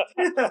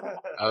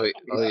 Oh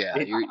yeah,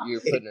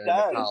 you're putting it into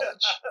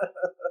college.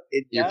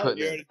 You're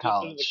putting it into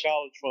college. The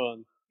college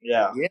fund.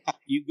 Yeah.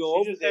 You go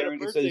over just there had a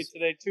and it birthday says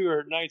today too.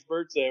 Her 9th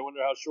birthday. I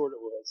wonder how short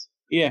it was.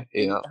 Yeah.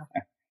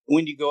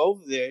 When you go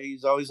over there,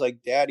 he's always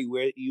like, "Daddy,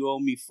 you owe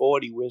me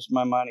 40. Where's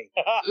my money?"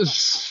 Oh,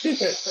 that's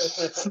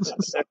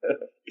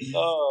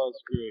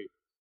great.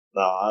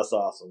 No, that's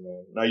awesome,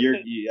 man. No, you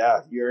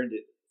earned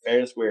it fair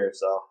and square.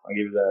 So I'll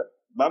give you that.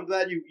 But I'm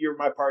glad you're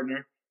my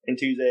partner in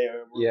Tuesday.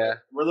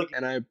 We're looking,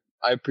 and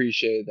I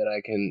appreciate that I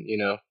can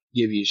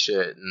give you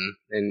shit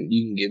and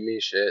you can give me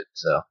shit.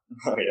 So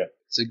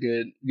it's a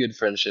good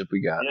friendship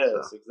we got.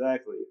 Yes,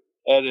 exactly.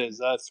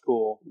 That's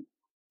cool.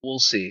 We'll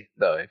see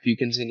though. If you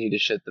continue to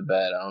shit the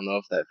bed, I don't know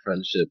if that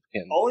friendship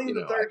can only in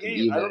the third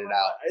game. I don't know.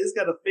 I just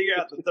got to figure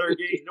out the third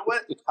game. You know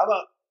what? How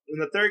about when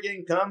the third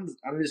game comes?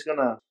 I'm just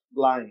gonna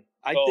blind.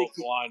 I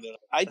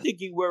think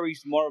he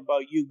worries more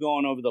about you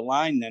going over the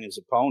line than his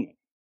opponent.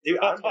 Dude,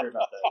 I'm worried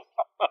about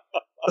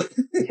that.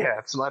 Yeah,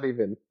 it's not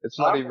even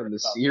the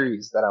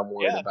series that I'm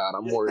worried about.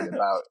 I'm worried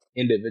about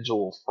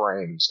individual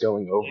frames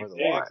going over the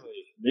line.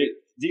 Dude,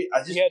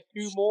 he had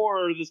 2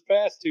 more this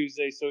past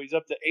Tuesday, so he's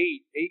up to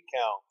 8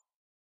 count.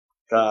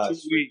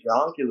 Gosh,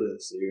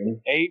 ridiculous,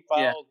 dude. 8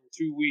 fouls in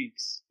 2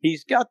 weeks.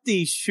 He's got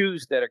these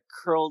shoes that are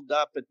curled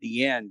up at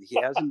the end. He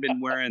hasn't been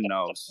wearing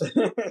those.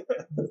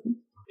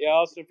 Yeah,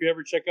 also, if you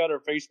ever check out our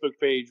Facebook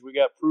page, we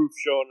got proof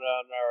showing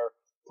on our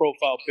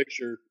profile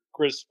picture,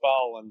 Chris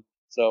fouling.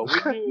 So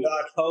we knew.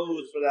 I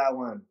posed for that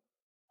one.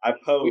 I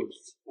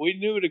posed. We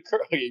knew it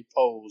occurred. He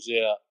posed,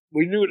 yeah.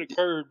 We knew it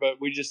occurred, but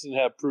we just didn't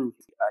have proof.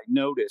 I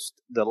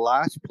noticed the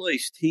last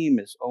place team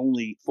is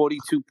only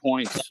 42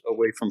 points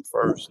away from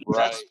first.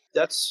 Right.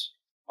 That's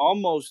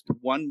almost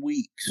 1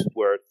 week's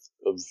worth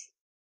of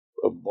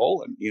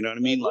bowling. You know what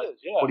I mean? Like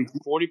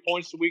 40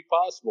 points a week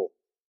possible.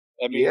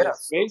 I mean,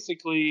 it's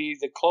basically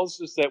the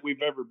closest that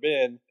we've ever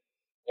been,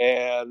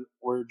 and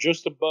we're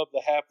just above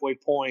the halfway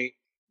point.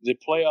 The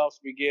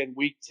playoffs begin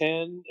week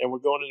 10, and we're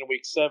going into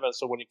week 7.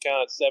 So when you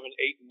count at 7,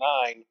 8, and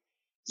 9,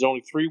 there's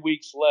only 3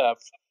 weeks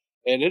left,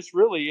 and it's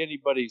really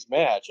anybody's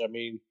match. I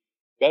mean,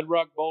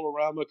 Bedrock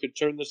Bowl-O-Rama could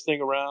turn this thing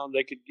around.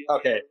 They could get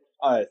okay.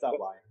 All right, stop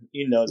lying.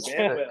 You know,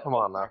 come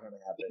on now.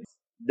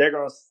 They're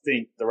going to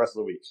stink the rest of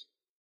the week.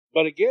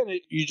 But again,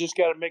 you just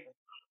got to make.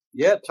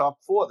 Yeah, top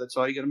 4. That's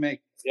all you got to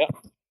make. Yep.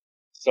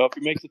 So if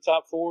you make the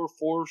top 4,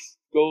 fourth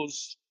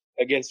goes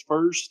against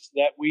first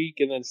that week,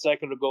 and then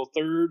second will go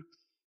third.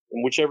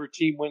 And whichever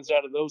team wins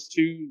out of those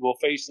 2 will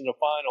face in the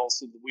finals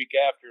the week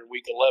after, in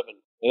week 11.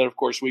 And then, of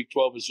course, week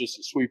 12 is just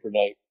a sweeper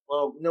night.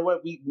 Well, you know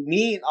what?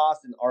 Me and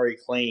Austin already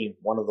claimed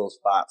one of those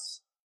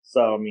spots.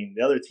 So, I mean,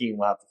 the other team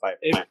will have to fight.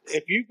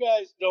 If you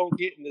guys don't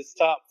get in this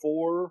top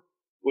 4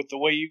 with the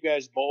way you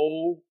guys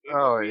bowl,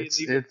 it's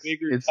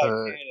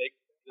Titanic.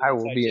 I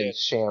will be in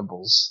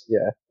shambles.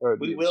 Yeah.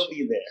 We will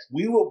be there.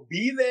 We will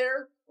be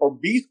there or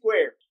be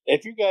square.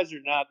 If you guys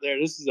are not there,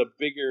 this is a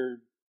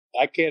bigger.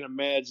 I can't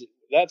imagine.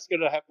 We'll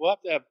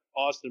have to have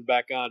Austin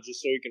back on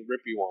just so he can rip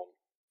you one.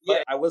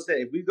 Yeah, I will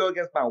say if we go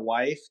against my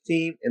wife's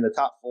team in the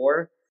top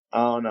 4, I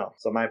don't know.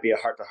 So it might be a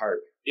heart to heart.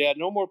 Yeah,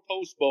 no more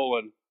post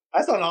bowling.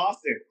 That's on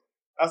Austin.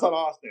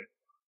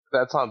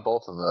 That's on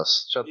both of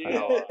us. Shut the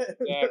hell up.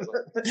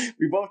 Exactly.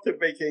 We both took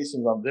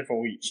vacations on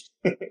different weeks.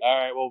 All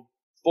right. Well,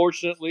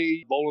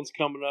 fortunately, bowling's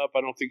coming up.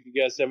 I don't think you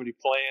guys have any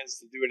plans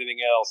to do anything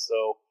else,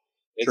 so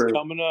it's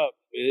coming up.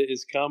 It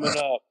is coming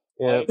up.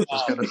 Yeah,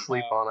 just gotta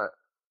sleep on it.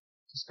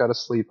 Just gotta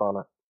sleep on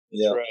it.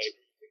 That's right.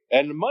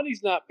 And the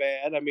money's not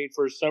bad. I mean,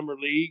 for a summer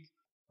league.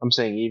 I'm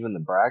saying even the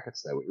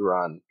brackets that we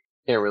run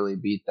can't really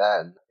beat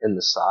that in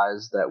the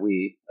size that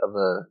of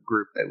a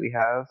group that we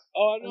have.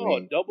 Oh, I know.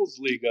 A doubles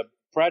league, a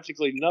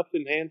practically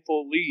nothing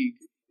handful league.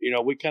 You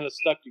know, we kind of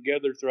stuck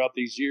together throughout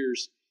these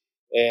years,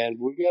 and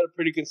we got a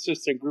pretty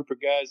consistent group of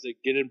guys that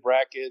get in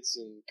brackets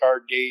and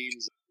card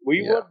games.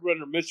 We would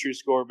run a mystery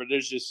score, but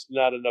there's just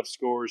not enough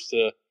scores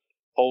to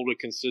hold it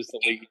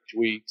consistently each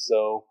week.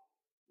 So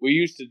we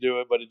used to do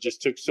it, but it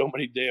just took so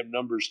many damn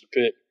numbers to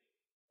pick.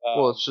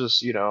 Well, it's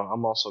just,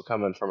 I'm also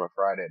coming from a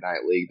Friday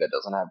night league that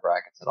doesn't have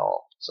brackets at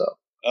all. So.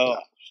 Oh,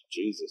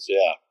 Jesus,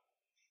 yeah.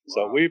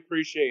 So we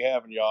appreciate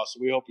having y'all.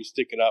 So we hope you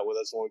stick it out with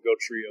us when we go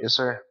trio. Yes,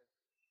 sir.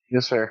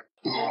 Yes, sir.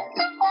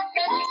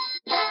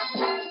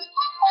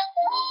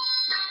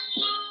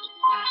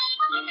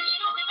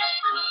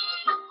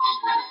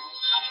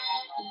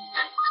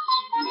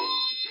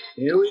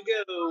 Here we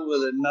go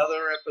with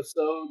another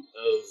episode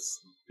of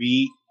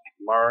Beat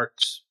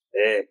Mark's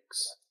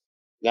Picks.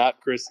 Not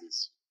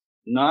Chris's.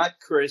 Not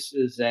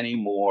Chris's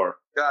anymore.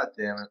 God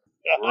damn it.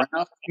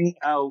 Rounding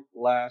out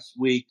last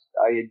week,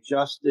 I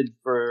adjusted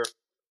for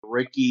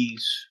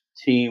Ricky's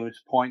team's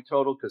point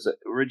total because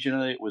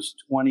originally it was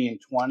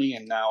 20-20,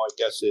 and now I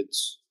guess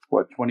it's,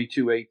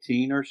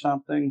 22-18 or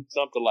something?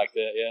 Something like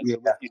that, yeah.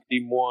 So Ricky's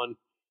team won.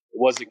 It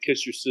wasn't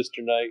Kiss Your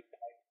Sister night.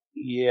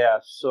 Yeah,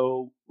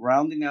 so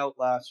rounding out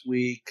last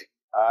week,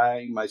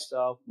 I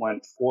myself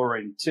went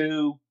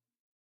 4-2,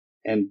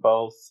 and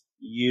both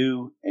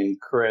you and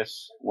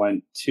Chris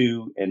went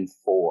 2-4.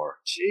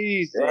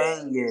 Jeez.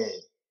 Dang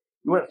it.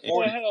 You went 4.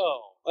 What the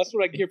hell? That's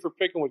what I get for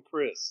picking with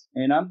Chris.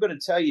 And I'm going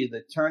to tell you,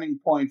 the turning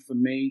point for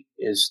me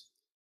is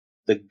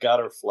the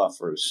Gutter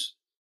Fluffers.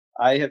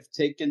 I have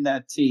taken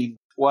that team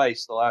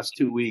twice the last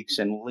 2 weeks,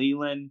 and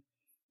Leland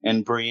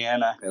and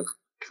Brianna have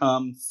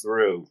come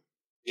through.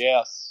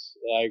 Yes,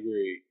 I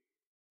agree.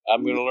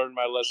 I'm going to learn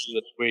my lesson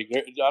this week.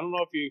 I don't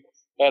know if you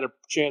had a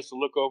chance to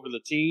look over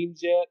the teams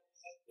yet.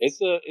 It's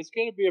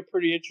going to be a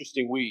pretty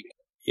interesting week.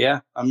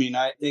 Yeah, I mean,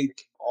 I think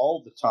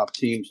all the top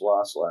teams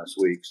lost last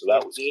week, so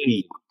that was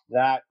key.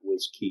 That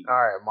was key. All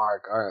right,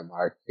 Mark.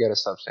 You got to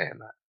stop saying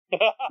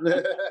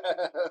that.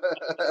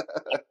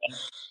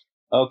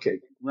 Okay,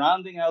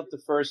 rounding out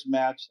the first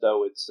match,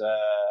 though, it's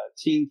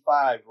Team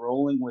 5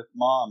 rolling with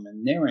Mom,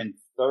 and they're in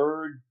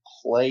third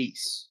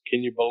place.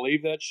 Can you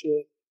believe that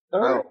shit?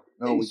 Third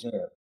No, we can't.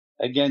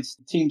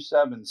 Against Team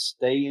 7,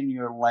 stay in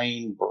your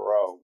lane,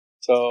 bro.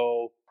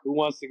 So, who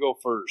wants to go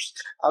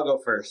first? I'll go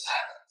first.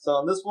 So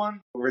on this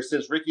one,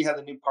 since Ricky has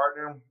a new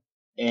partner,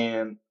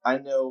 and I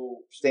know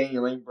Stay in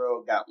Your Lane,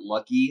 bro, got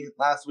lucky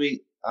last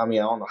week. I mean,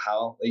 I don't know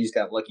how. They just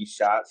got lucky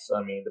shots.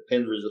 I mean, the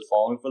pins were just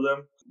falling for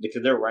them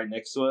because they're right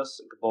next to us,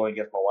 bowling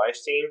against my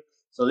wife's team.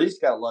 So they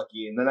just got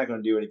lucky, and they're not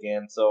going to do it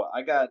again. So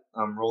I got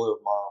rolling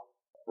with Mom,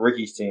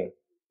 Ricky's team.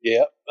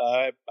 Yep,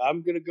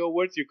 I'm going to go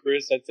with you,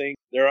 Chris. I think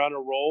they're on a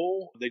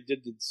roll. They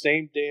did the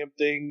same damn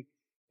thing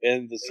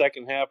in the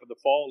second half of the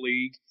fall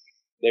league.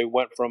 They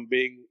went from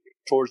being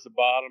towards the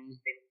bottom.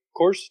 Of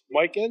course,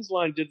 Mike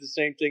Ensline did the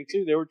same thing,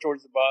 too. They were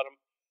towards the bottom.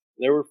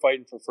 They were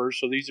fighting for first.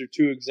 So these are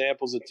two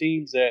examples of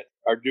teams that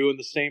are doing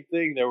the same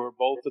thing. They were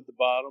both at the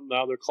bottom.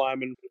 Now they're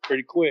climbing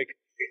pretty quick.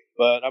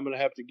 But I'm going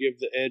to have to give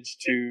the edge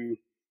to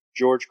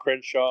George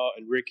Crenshaw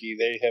and Ricky.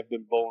 They have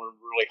been bowling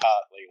really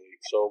hot lately.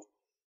 So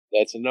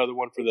that's another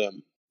one for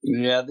them.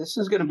 Yeah, this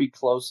is going to be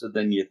closer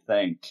than you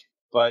think.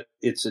 But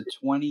it's a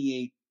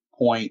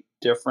 28-point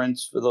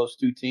difference for those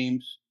two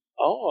teams.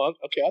 Oh,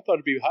 okay. I thought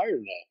it'd be higher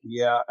than that.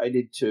 Yeah, I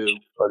did too.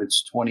 But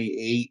it's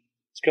 28.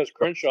 It's because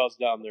Crenshaw's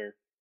down there.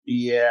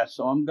 Yeah,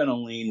 so I'm going to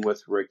lean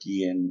with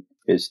Ricky and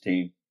his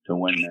team to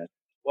win that.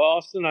 Well,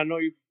 Austin, I know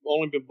you've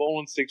only been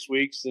bowling 6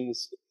 weeks, and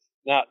it's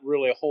not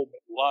really a whole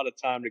lot of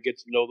time to get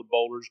to know the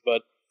bowlers.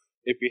 But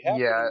if you happen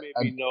to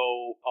maybe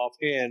know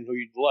offhand who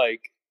you'd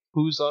like.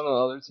 Who's on the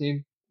other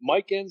team?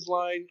 Mike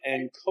Ensline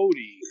and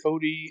Cody.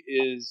 Cody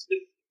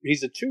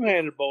he's a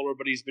two-handed bowler,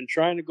 but he's been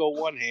trying to go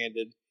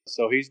one-handed.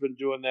 So he's been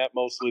doing that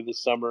mostly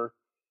this summer.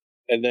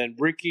 And then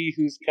Ricky,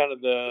 who's kind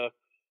of the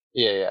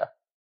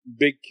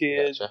big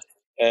kid. Gotcha.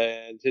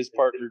 And his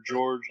partner,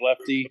 George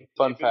Lefty.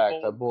 Fun fact,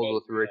 I bowled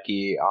with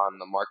Ricky on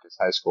the Marcus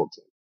High School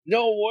team.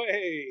 No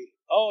way.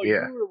 Oh, you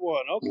were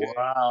one. Okay.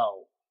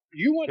 Wow.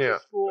 You went to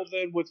school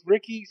then with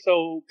Ricky,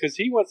 because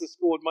he went to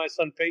school with my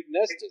son, Peyton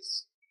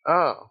Estes.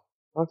 Oh,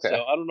 okay. So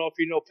I don't know if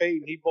you know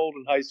Peyton. He bowled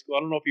in high school. I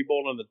don't know if he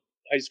bowled on the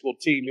high school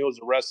team. He was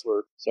a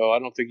wrestler, so I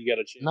don't think he got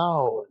a chance.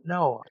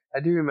 No.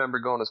 I do remember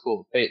going to school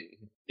with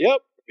Peyton. Yep.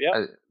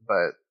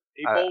 But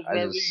he bowled in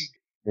our league.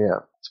 Yeah,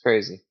 it's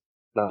crazy.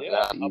 No,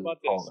 yeah, how about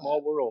that?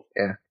 Small world.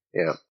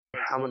 Yeah.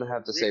 I'm going to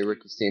have to say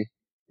Ricky's team.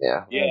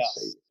 Yeah.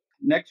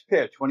 Next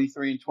pair,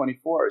 23 and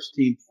 24, is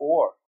Team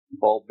 4.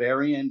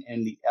 Bulbarian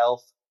and the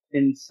Elf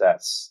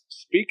Princess.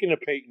 Speaking of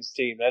Peyton's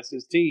team, that's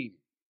his team.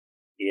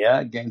 Yeah,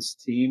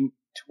 against Team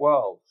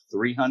 12,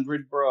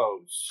 300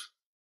 Bros.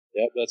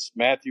 Yep, that's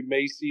Matthew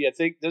Macy. I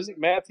think, doesn't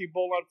Matthew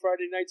bowl on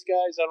Friday nights,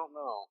 guys? I don't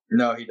know.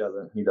 No, he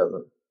doesn't. He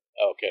doesn't.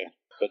 Okay.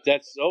 But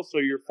that's also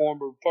your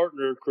former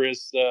partner,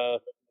 Chris,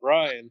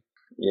 Brian.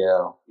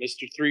 Yeah.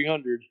 Mr.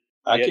 300.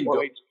 I can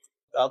go.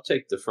 I'll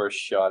take the first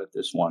shot at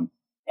this one.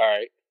 All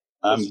right.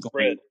 I'm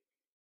going.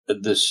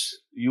 This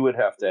you would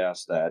have to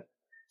ask that.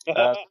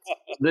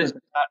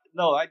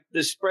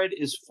 The spread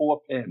is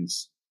 4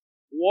 pins.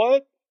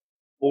 What?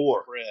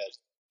 4. Spread.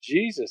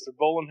 Jesus, they're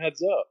bowling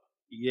heads up.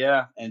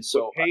 Yeah, and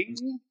so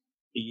Peyton.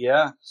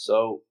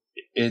 So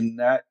in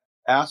that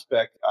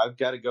aspect, I've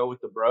got to go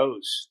with the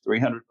Bros,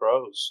 300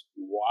 Bros.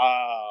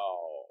 Wow.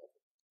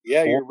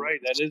 Yeah, you're right.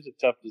 That is a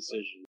tough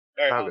decision.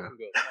 All right, Austin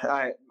goes. All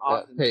right,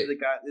 Austin. This is the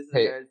guys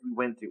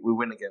we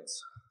win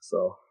against.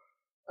 So.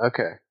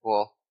 Okay,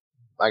 well,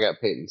 I got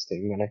Peyton's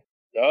team winning.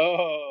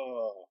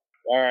 Oh,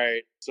 all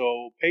right.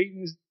 So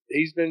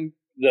he's been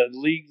the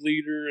league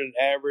leader in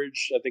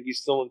average. I think he's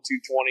still in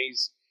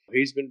 220s.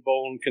 He's been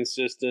bowling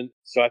consistent.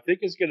 So I think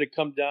it's going to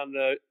come down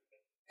to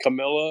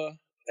Camilla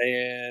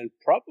and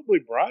probably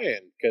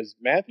Brian, because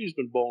Matthew's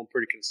been bowling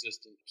pretty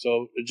consistent.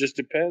 So it just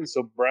depends.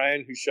 So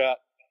Brian, who shot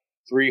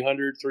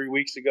 300 3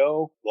 weeks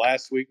ago,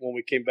 last week when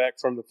we came back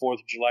from the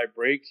 4th of July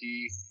break,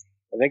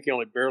 I think he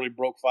only barely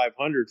broke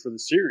 500 for the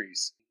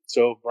series.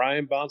 So if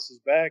Brian bounces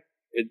back,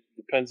 it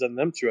depends on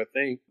them two, I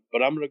think.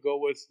 But I'm going to go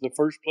with the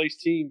first place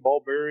team,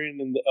 Barbarian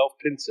and the Elf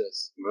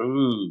Princess.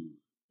 Ooh.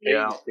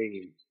 Yeah.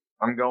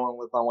 I'm going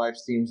with my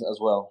wife's teams as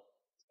well.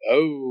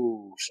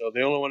 Oh, so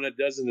the only one that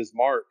doesn't is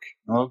Mark.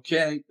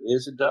 Okay,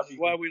 there's a W. That's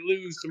why we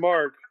lose to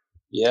Mark.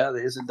 Yeah,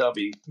 there's a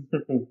W.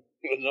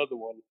 Another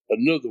one.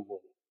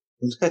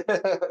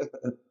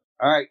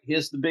 All right,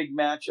 here's the big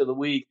match of the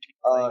week.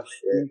 Oh,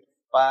 shit.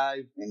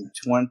 5 and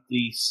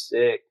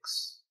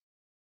 26.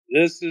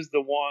 This is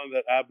the one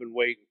that I've been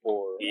waiting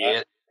for.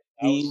 Yeah.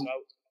 I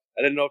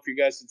didn't know if you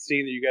guys had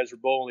seen that you guys were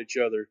bowling each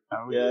other.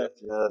 Oh, yeah.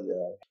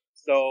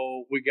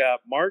 So we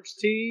got Mark's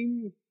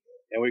team,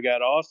 and we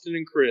got Austin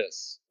and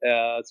Chris.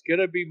 It's going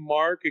to be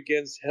Mark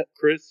against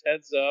Chris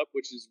heads up,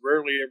 which has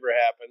rarely ever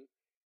happened.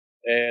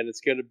 And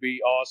it's going to be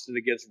Austin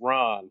against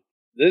Ron.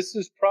 This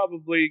is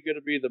probably going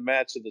to be the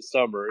match of the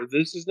summer.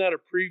 This is not a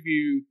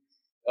preview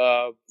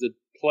of the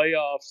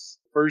playoffs,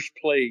 first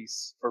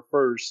place for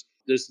first.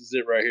 This is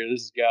it right here.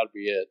 This has got to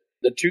be it.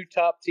 The two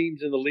top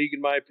teams in the league,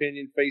 in my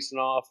opinion, facing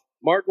off.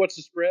 Mark, what's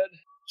the spread?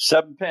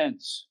 7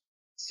 pins.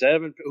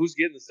 7. Who's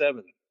getting the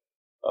 7?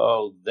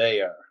 Oh,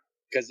 they are.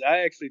 Because I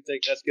actually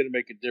think that's going to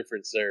make a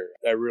difference there.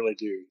 I really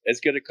do. It's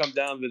going to come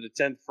down to the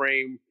 10th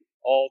frame,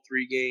 all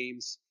 3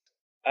 games.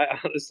 I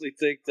honestly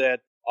think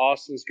that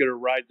Austin's going to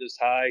ride this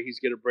high. He's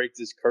going to break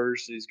this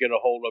curse, and he's going to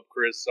hold up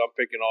Chris. So I'm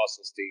picking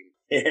Austin's team.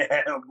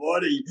 Yeah,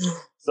 buddy.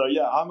 So,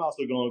 yeah, I'm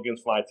also going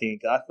against my team.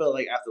 Because I feel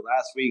like after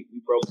last week,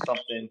 we broke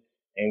something,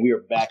 and we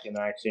are back in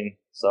action.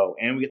 So,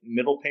 and we get the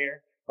middle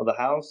pair of the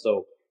house,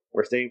 so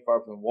we're staying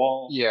far from the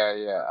wall. Yeah.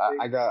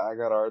 I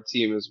got our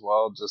team as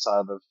well, just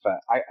out of the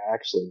fact. I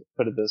actually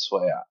put it this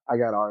way: I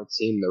got our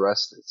team the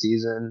rest of the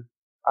season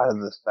out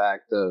of the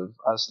fact of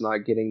us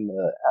not getting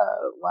the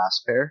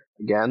last pair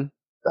again.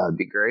 That would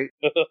be great.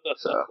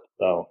 So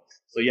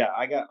yeah,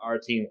 I got our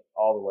team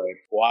all the way.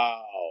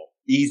 Wow,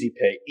 easy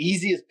pick,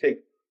 easiest pick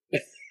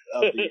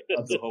of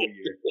the whole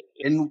year.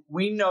 And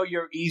we know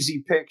your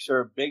easy picks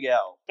are Big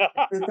L.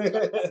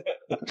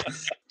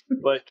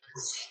 But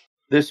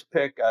this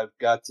pick, I've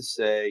got to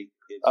say...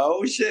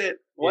 Oh, shit.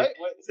 What?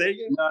 Say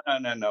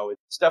again? No.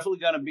 It's definitely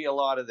going to be a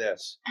lot of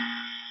this.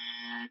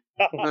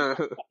 A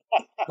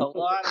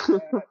lot of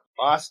that.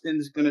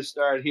 Austin's going to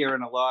start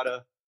hearing a lot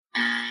of...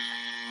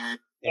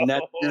 And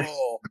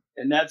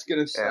that's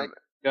going to say...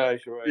 Guys,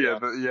 right? Yeah,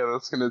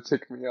 that's going to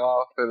tick me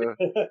off. And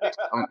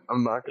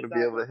I'm not going to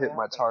be able to hit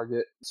my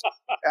target.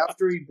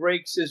 After he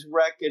breaks his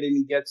record and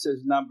he gets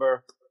his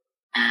number...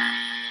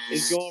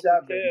 He's going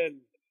for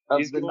 10.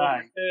 He's going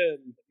for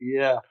 10.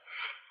 Yeah.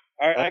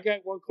 All right, I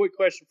got one quick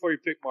question for you,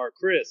 pick Mark.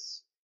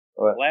 Chris,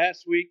 what?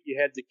 Last week you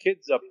had the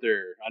kids up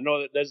there. I know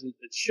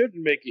it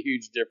shouldn't make a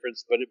huge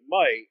difference, but it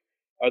might.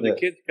 Are the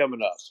kids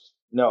coming up?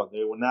 No,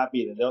 they will not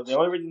be. The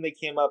only reason they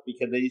came up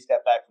because they just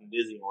got back from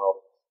Disney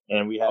World,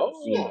 and we haven't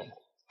seen them.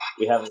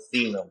 We haven't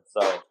seen them,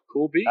 so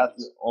cool beans. That's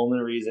the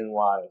only reason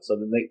why. So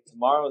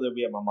tomorrow they'll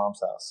be at my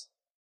mom's house.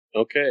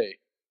 Okay.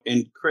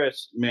 And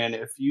Chris, man,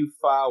 if you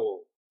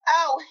foul...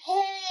 Oh,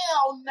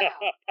 hell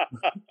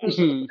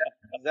no.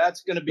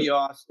 That's going to be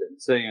Austin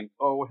saying,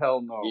 oh,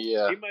 hell no.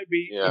 Yeah. He might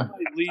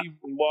leave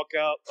and walk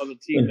out on the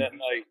team that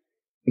night.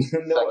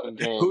 No,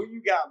 who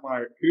you got,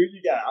 Mark? Who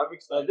you got? I'm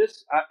excited.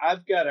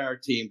 I've got our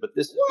team, but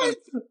this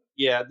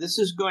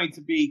is going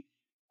to be...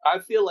 I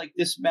feel like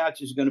this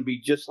match is going to be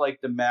just like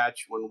the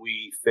match when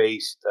we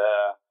faced...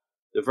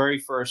 the very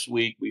first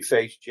week, we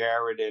faced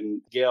Jared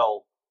and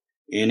Gil,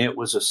 and it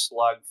was a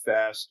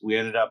slugfest. We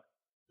ended up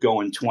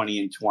going 20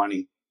 and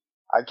 20.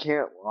 I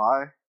can't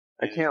lie.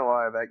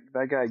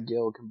 That guy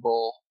Gil can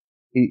bowl.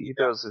 He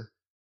does it.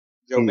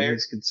 Joe Bear?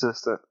 He's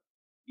consistent.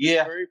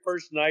 Yeah. The very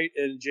first night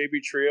in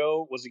JB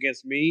Trio was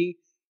against me.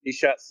 He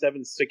shot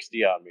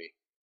 760 on me.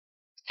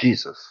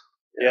 Jesus.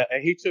 Yeah,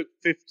 and he took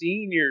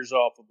 15 years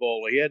off of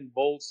bowling. He hadn't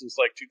bowled since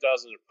like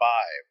 2005.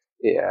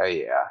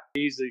 Yeah.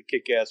 He's a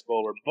kick-ass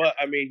bowler. But,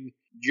 I mean,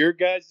 your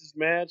guys'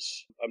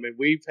 match, I mean,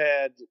 we've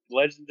had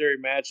legendary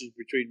matches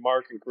between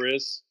Mark and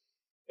Chris,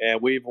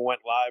 and we even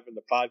went live in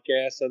the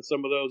podcast on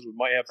some of those. We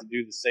might have to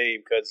do the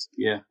same because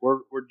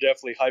we're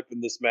definitely hyping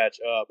this match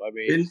up. I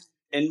mean,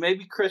 and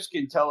maybe Chris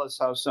can tell us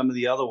how some of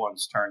the other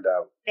ones turned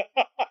out.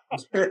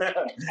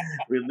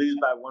 We lose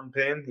by 1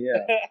 pin.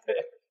 Yeah.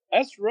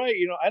 That's right.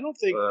 You know, I don't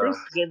think Chris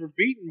has ever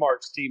beaten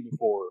Mark's team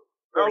before.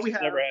 Oh, He's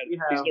never had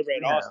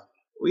Austin.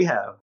 We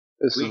have.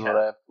 This is what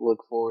I have to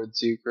look forward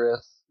to,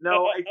 Chris.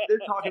 No, they're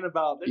talking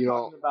about.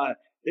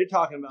 They're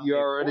talking about. You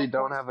already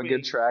don't have a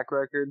good track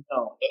record?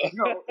 No.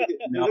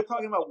 They're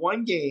talking about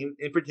one game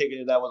in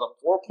particular that was a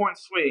 4-point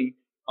swing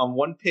on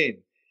 1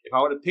 pin. If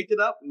I would have picked it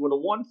up, we would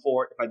have won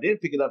 4. If I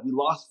didn't pick it up, we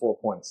lost 4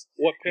 points.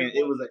 What pin? And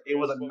it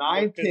was a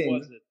 9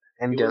 pin.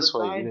 And guess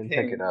what? You didn't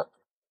pick it up.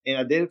 And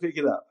I didn't pick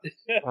it up.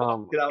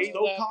 Because I was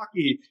so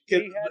cocky.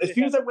 Because as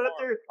soon as I went up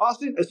there,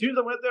 Austin,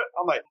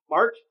 I'm like,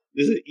 Mark,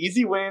 this is an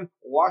easy win.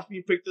 Watch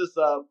me pick this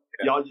up.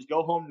 Y'all just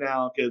go home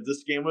now because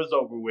this game was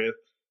over with.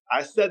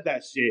 I said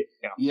that shit.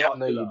 No,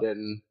 you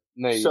didn't.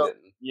 No, you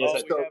didn't. Yes, we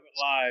have it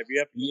live. You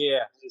have to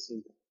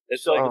listen.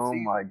 It's like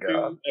my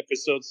God.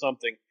 Episode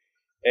something.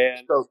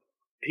 And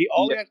he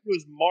has to do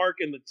is mark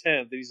in the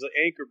 10th. He's the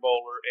anchor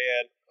bowler,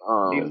 and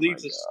he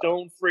leaves a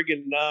stone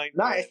friggin' 9.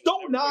 A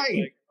stone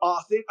 9,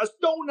 Austin. A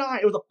stone 9.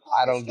 It was a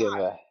I don't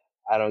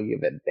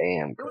give a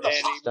damn.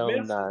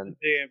 Stone 9. Damn thing.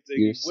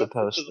 You're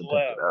supposed to pick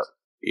it up.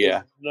 Yeah.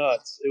 It was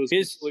nuts. It was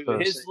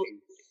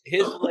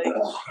his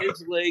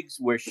legs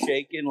were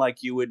shaking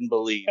like you wouldn't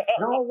believe.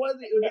 No, it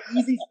wasn't. It was an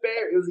easy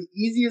spare. It was the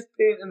easiest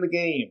pin in the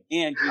game.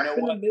 And you know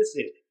what? Miss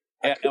it.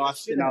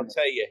 Austin, I'll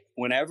tell you,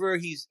 whenever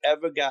he's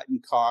ever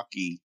gotten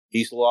cocky,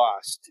 he's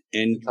lost.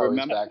 And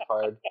remember,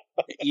 backfired.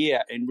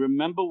 Yeah, and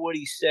remember what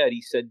he said.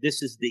 He said,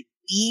 "This is the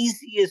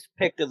easiest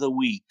pick of the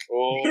week."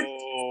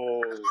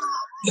 Oh.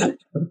 I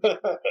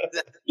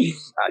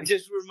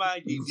just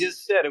remind you,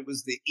 just said it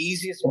was the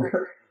easiest pick.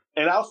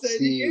 And I'll say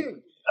it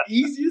again.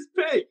 Easiest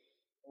pick.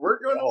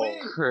 We're going to win.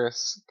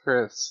 Chris.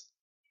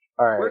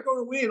 All right. We're going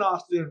to win,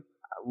 Austin.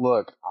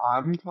 Look,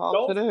 I'm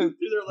confident,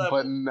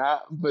 but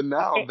now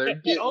they're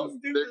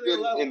getting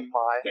in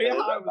my head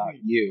about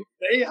you.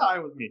 Stay high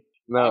with me.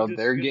 No,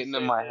 they're getting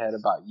in my head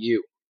about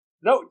you.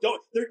 No,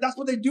 don't. That's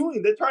what they're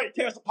doing. They're trying to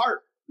tear us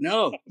apart.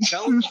 No,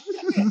 tell them. Stay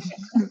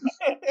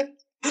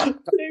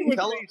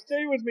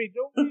with me.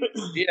 Don't.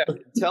 Yeah,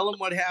 tell them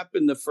what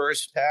happened the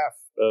first half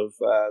of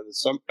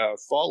the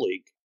fall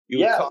league.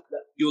 You were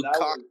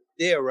cocked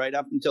there right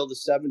up until the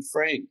 7th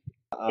frame.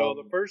 So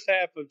the first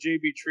half of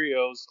JB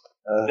Trios,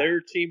 their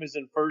team is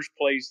in first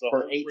place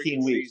for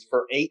 18 weeks.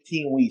 For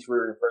 18 weeks, we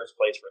were in first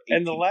place for 18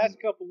 And the last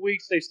couple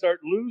weeks, they start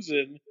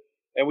losing,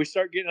 and we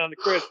start getting on to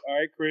Chris. All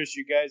right, Chris,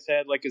 you guys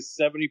had like a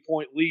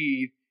 70-point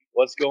lead.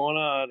 What's going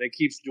on? It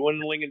keeps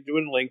dwindling,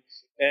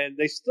 and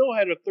they still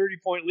had a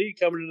 30-point lead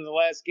coming into the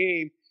last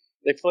game.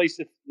 They placed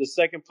the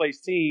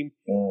second-place team.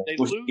 They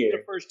lose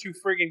the first 2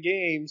 friggin'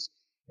 games,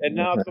 and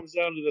now it comes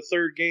down to the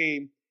 3rd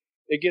game.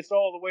 It gets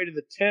all the way to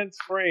the 10th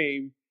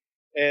frame,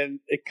 and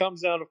it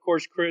comes down, of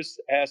course, Chris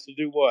has to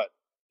do what?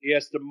 He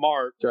has to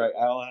mark. That's right.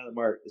 I don't have to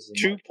mark. This is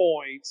 2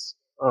 points,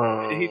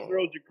 and he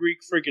throws a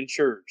Greek freaking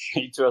church.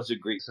 He throws a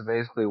Greek. So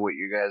basically what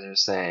you guys are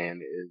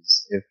saying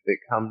is if it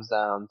comes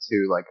down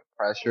to like a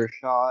pressure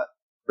shot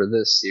for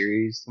this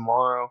series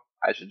tomorrow,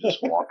 I should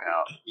just walk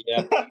out.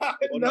 Yeah.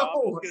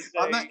 Well,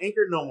 I'm not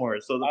anchored no more,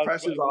 so the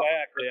pressure's off.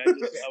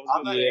 Exactly.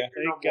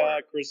 Thank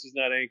God Chris is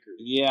not anchored.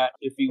 Yeah,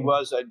 if he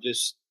was, I'd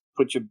just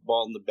put your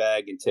ball in the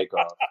bag and take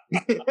off.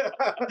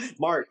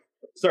 Mark,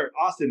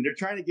 Austin, they're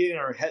trying to get in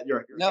our head.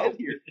 Your head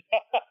here,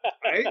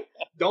 right?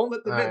 Don't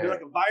let them in. They're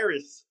like a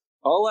virus.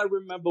 All I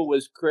remember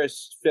was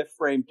Chris' 5th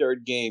frame,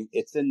 3rd game.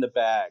 It's in the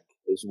bag,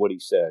 is what he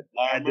said.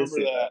 I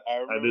remember that. I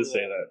did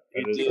say that.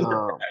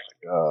 Oh my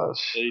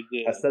gosh! He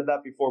did. I said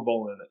that before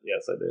bowling it.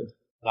 Yes, I did.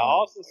 Now,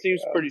 Austin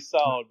seems pretty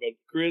solid, but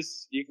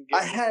Chris, you can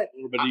get a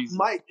little bit easy.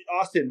 My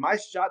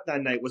shot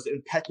that night was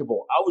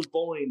impeccable. I was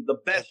bowling the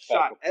best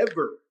shot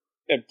ever.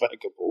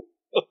 Impeccable.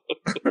 Oh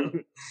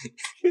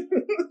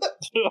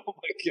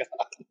my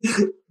God!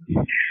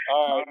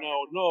 All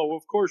right, no.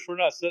 Of course, we're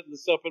not setting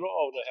this up at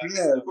all.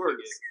 Of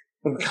course.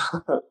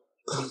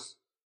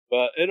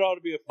 But it ought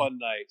to be a fun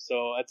night.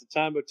 So at the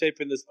time of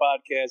taping this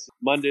podcast,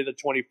 Monday the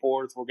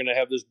 24th, we're going to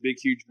have this big,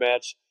 huge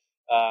match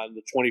on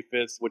the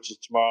 25th, which is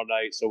tomorrow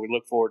night. So we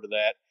look forward to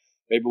that.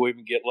 Maybe we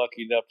even get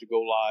lucky enough to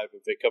go live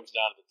if it comes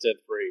down to the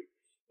 10th frame.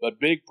 But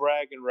big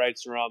bragging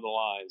rights are on the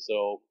line.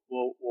 So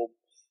we'll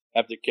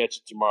have to catch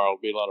it tomorrow.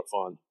 It'll be a lot of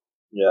fun.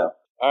 Yeah.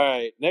 All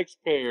right,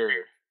 next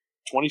pair,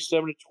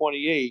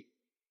 27-28.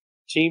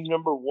 Team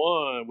number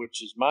 1,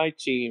 which is my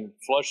team,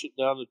 flush it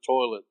down the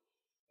toilet.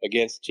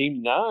 against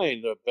Team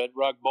 9, the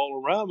Bedrock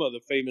Bolorama,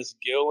 the famous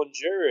Gil and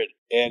Jared.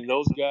 And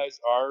those guys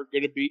are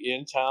going to be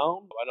in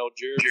town. I know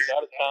Jared was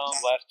out of town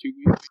the last 2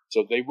 weeks,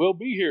 so they will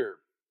be here.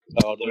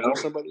 Did I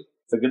lose somebody?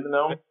 So good to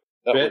know.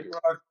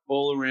 Bedrock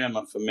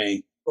Bolorama for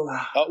me.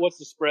 What's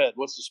the spread?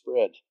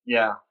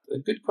 Yeah. A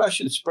good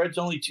question. The spread's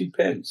only 2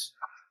 pins.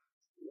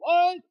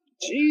 What?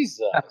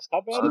 Jesus.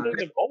 How bad have they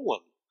been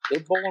bowling? They're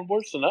bowling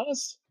worse than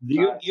us.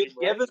 You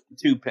give it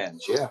 2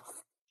 pins, yeah.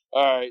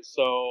 All right,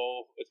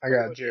 so it's I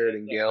got Jared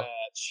and Gil.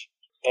 match.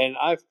 And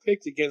I've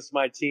picked against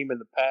my team in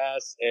the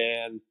past,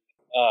 and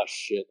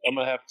shit, I'm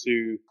gonna have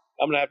to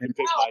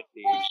pick my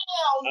team.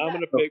 I'm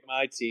gonna pick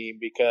my team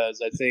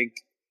because I think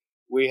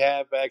we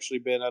have actually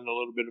been on a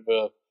little bit of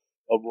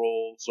a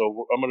roll.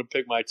 So I'm gonna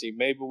pick my team.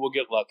 Maybe we'll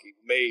get lucky.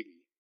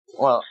 Maybe.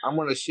 Well, I'm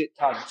gonna shit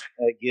talk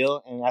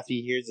Gil, and after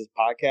he hears this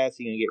podcast,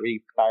 he's gonna get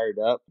really fired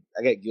up.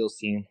 I got Gil's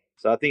team,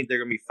 so I think they're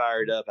gonna be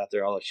fired up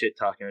after all the shit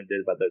talking I did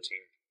about their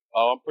team.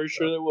 Oh, I'm pretty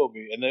sure they will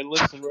be, and they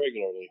listen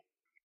regularly.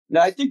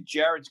 No, I think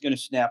Jared's going to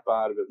snap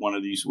out of it one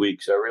of these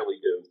weeks. I really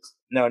do.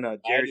 No,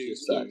 Jared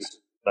just sucks.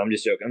 I'm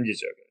just joking.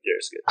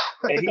 Jared's good.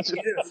 Hey, he's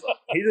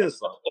in a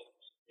slump.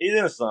 He's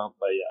in a slump,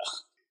 but yeah.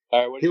 All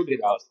right, what do you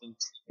think, Austin?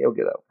 He'll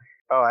get up.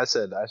 Oh, I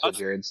said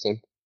Jared's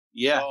team.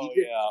 Yeah, Oh, he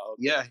did.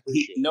 yeah.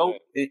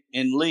 Okay. Yeah,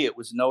 in Lee, it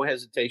was no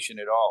hesitation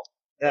at all.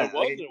 Yeah, It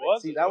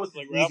wasn't. See, that was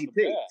like his right easy off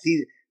the pick. bat.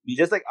 See,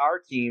 just like our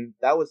team,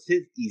 that was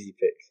his easy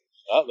pick.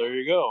 Oh, there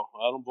you go.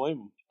 I don't blame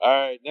him. All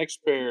right,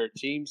 next pair,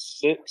 Team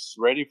 6,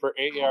 ready for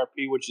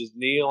AARP, which is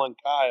Neil and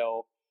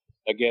Kyle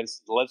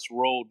against Let's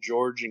Roll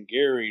George and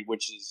Gary,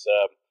 which is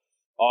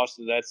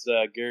Austin. That's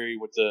Gary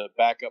with the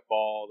backup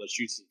ball that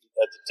shoots at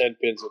the 10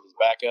 pins with his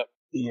backup.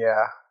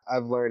 Yeah,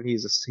 I've learned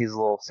he's a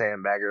little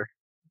sandbagger.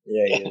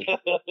 Yeah, he is.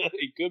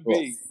 He could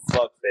be.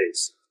 Fuck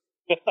face.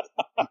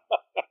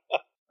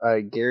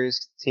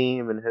 Gary's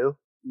team and who?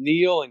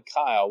 Neil and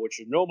Kyle, which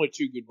are normally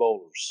 2 good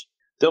bowlers.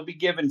 They'll be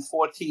given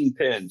 14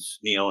 pins,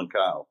 Neil and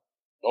Kyle.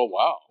 Oh,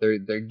 wow.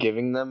 They're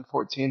giving them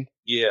 14.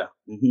 Yeah.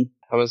 Mm-hmm.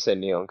 I'm gonna say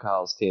Neil and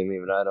Kyle's team,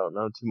 even though I don't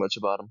know too much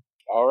about them.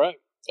 All right.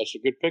 That's a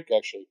good pick,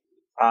 actually.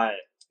 All right,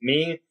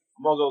 me,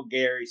 I'm gonna go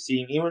Gary's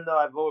team. Even though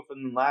I voted for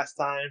them last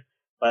time,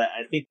 but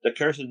I think the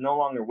curse is no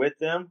longer with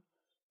them.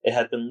 It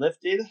has been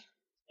lifted,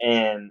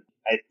 and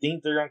I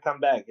think they're gonna come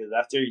back because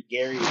after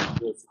Gary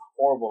was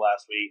horrible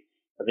last week,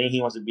 I think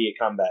he wants to be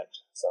a comeback.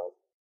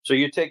 So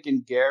you're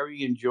taking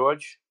Gary and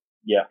George?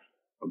 Yeah.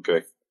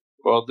 Okay.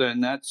 Well, then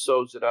that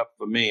sews it up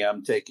for me.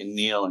 I'm taking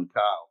Neil and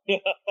Kyle.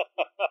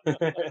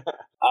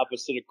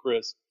 Opposite of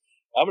Chris.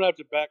 I'm going to have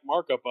to back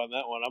Mark up on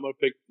that one. I'm going to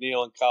pick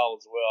Neil and Kyle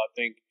as well. I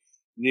think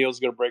Neil's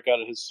going to break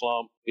out of his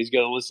slump. He's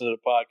going to listen to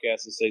the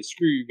podcast and say,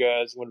 screw you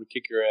guys, I'm going to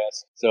kick your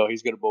ass. So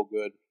he's going to bowl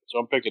good. So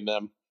I'm picking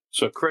them.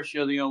 So, Chris,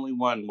 you're the only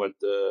one with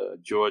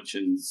George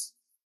and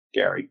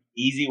Gary.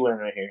 Easy win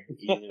right here.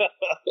 Easy.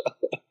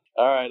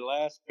 All right,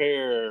 last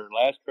pair of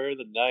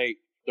the night,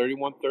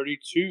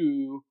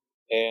 31-32.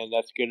 And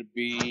that's going to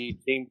be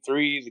Team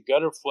 3, the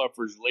Gutter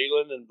Fluffers,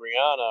 Leland and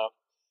Brianna.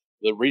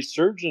 The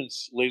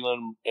Resurgence,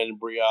 Leland and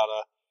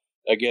Brianna,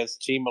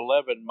 against Team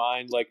 11,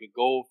 Mind Like a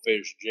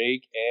Goldfish,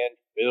 Jake and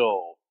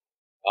Phil.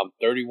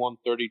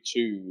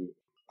 31-32.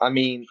 I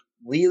mean,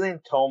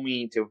 Leland told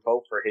me to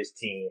vote for his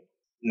team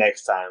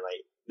next time.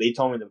 Like, they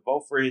told me to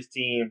vote for his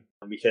team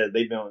because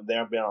they've been on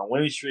a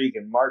winning streak,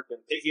 and Mark been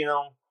picking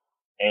them,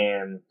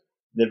 and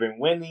they've been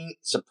winning,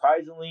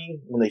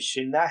 surprisingly, when they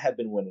should not have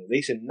been winning.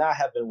 They should not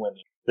have been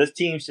winning. This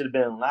team should have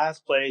been in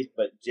last place,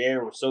 but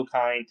Jared was so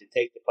kind to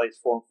take the place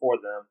for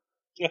them.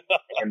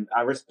 And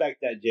I respect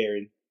that,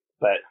 Jared.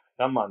 But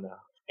come on now.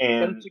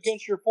 And it's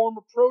against your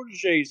former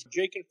proteges,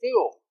 Jake and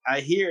Phil. I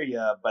hear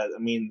ya, but I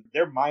mean,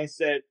 their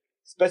mindset,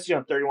 especially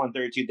on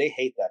 31-32, they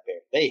hate that pair.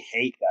 They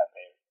hate that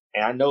pair.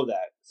 And I know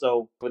that.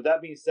 So, with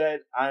that being said,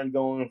 I'm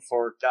going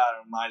for God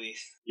Almighty,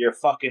 your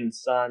fucking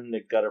son,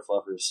 the Gutter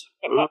Fluffers.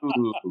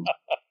 Ooh.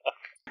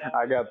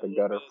 I got the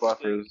Gutter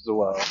Fluffers as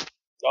well.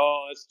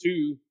 Oh, that's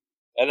 2.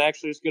 And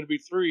actually, it's going to be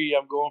 3.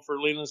 I'm going for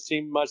Leland's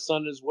team, my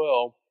son as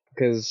well.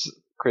 Because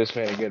Chris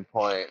made a good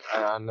point.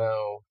 I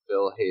know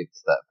Phil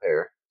hates that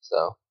pair.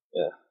 So,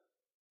 yeah.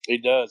 He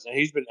does. And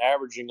he's been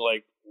averaging,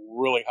 like,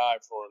 really high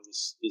for him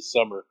this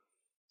summer.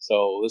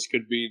 So, this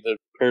could be the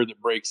pair that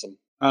breaks him.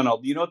 I don't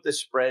know. Do you know what the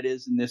spread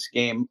is in this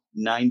game?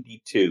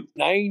 92.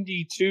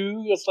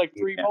 92? That's like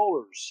 3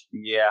 bowlers.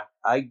 Yeah,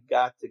 I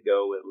got to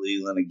go with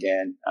Leland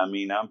again. I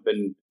mean,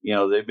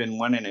 they've been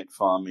winning it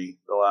for me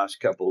the last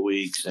couple of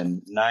weeks,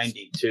 and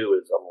 92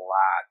 is a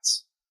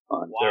lot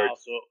on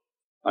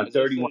 31 and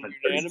 32.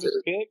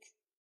 Unanimous pick?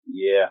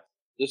 Yeah.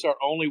 This is our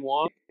only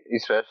one?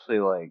 Especially,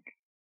 like,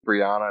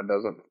 Brianna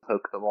doesn't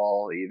hook the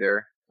ball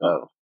either.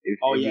 So, if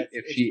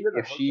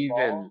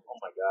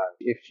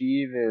she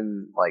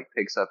even like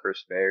picks up her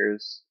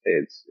spares,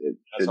 it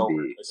should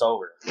be. It's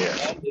over. Yeah.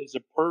 That is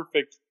a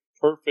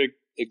perfect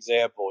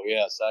example.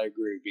 Yes, I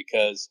agree,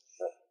 because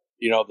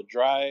the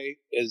dry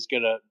is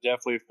going to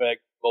definitely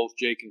affect both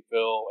Jake and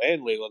Phil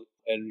and Leland,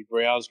 and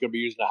Brianna's going to be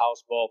using a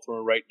house ball,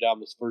 throwing right down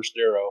this first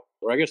arrow,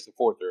 or I guess the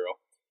 4th arrow.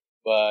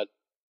 But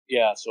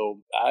Yeah,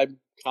 so I'm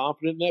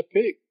confident in that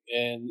pick.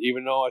 And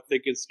even though I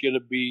think it's going to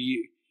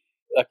be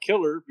a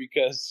killer,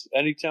 because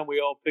anytime we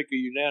all pick a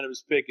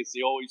unanimous pick, it's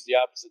always the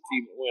opposite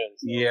team that wins.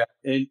 So Yeah,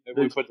 and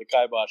we put the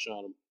kibosh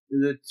on them.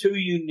 The two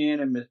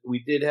unanimous,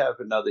 we did have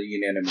another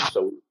unanimous.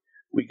 So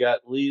we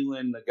got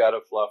Leland, the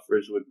Gutter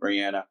Fluffers with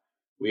Brianna.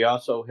 We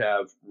also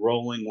have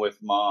Rolling with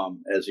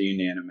Mom as a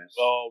unanimous.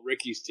 Oh,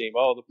 Ricky's team.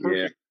 Oh,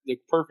 the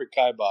perfect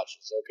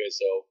kiboshes. Okay,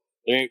 so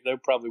they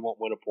probably won't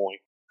win a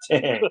point.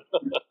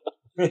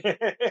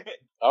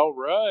 All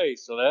right,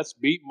 so that's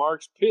beat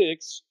Mark's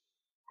picks.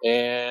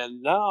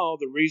 And now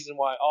the reason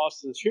why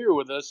Austin's here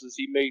with us is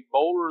he made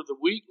Bowler of the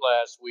Week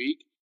last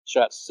week.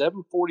 Shot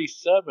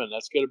 747.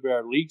 That's going to be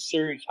our league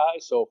series high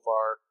so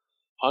far.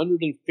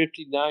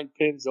 159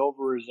 pins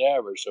over his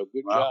average. So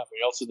good job.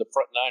 He also the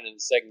front nine in the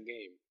second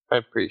game. I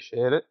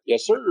appreciate it.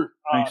 Yes, sir.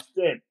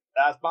 Austin,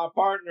 that's my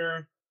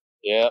partner.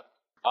 Yeah.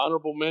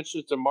 Honorable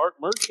mention to Mark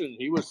Merchant.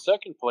 He was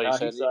second place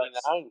at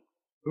 89.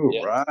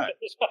 Ooh, right.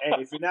 Hey,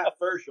 if you're not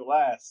first, you're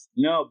last.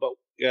 No, but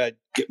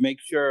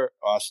make sure,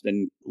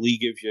 Austin, Lee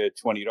gives you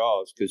 $20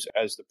 because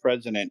as the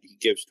president, he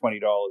gives $20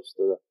 to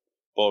the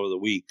Bowl of the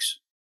Weeks.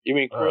 You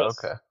mean Chris?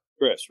 Okay.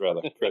 Chris,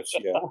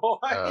 yeah.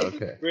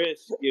 Okay.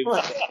 Chris gives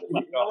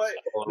You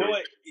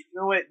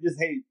know what? Just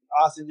hey,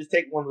 Austin, just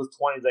take one of those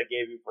 20s I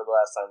gave you for the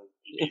last time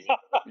you gave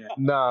me.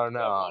 No,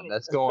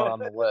 that's going on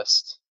the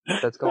list.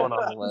 That's going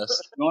on the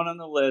list. Going on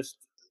the list.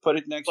 Put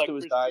it next to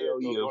his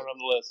IOU. Going on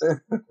the list.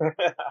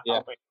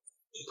 Yeah.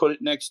 Put it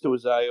next to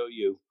his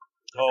IOU.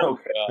 Oh,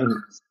 God.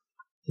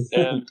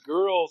 And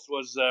girls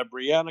was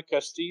Brianna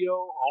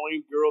Castillo,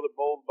 only girl that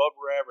bowled above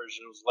her average.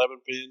 It was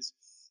 11 pins.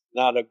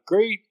 Not a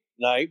great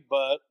night,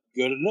 but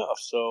good enough.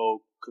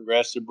 So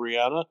congrats to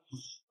Brianna.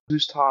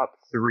 Who's top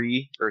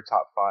 3 or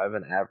top 5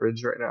 in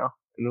average right now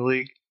in the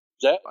league?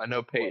 I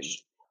know Peyton.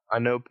 I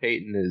know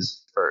Peyton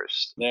is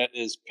first. That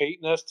is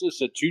Peyton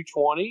Estes at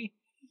 220.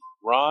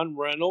 Ron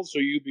Reynolds, who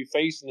you'll be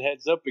facing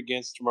heads up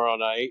against tomorrow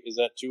night, is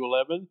at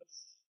 211.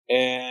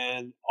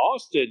 And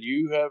Austin,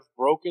 you have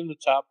broken the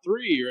top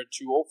 3. You're at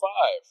 205.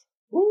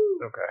 Woo.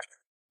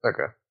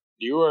 Okay.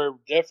 You are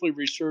definitely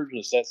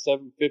resurgent. That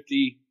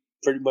 750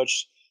 pretty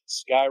much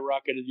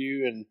skyrocketed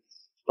you, and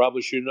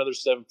probably shoot another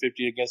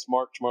 750 against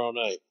Mark tomorrow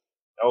night.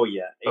 Oh,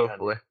 yeah.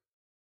 800.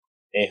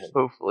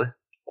 Hopefully.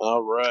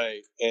 All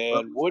right.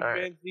 And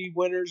Woodmansey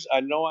winners,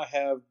 I know I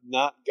have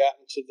not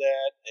gotten to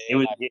that,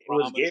 and I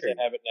promise to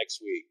have it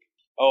next week.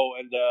 Oh,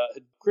 and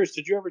Chris,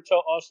 did you ever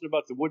tell Austin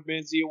about the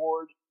Woodmansey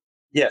Award?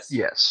 Yes. He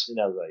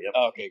knows that, yep.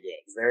 Okay,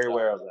 good. Very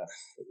aware of that.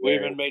 We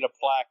even made a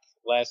plaque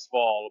last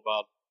fall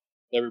about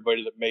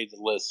everybody that made the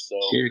list. So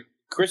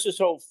Chris's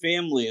whole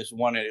family has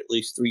won it at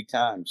least 3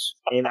 times.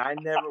 And I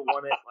never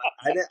won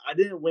it. I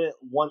didn't win it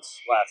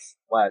once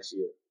last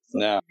year. So.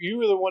 No. You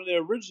were the one that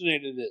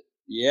originated it.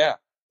 Yeah.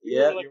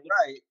 You're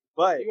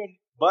right.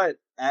 But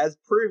as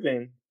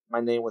proven,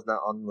 my name was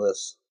not on the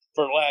list.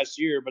 For last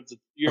year, but the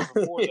year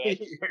before that,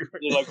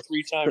 you're like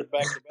 3 times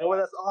back to back. Well,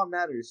 that's all that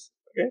matters.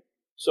 Okay.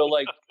 So,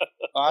 like,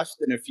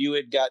 Austin, if you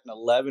had gotten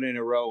 11 in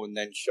a row and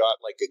then shot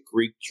like a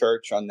Greek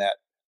church on that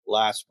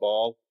last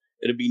ball,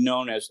 it'd be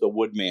known as the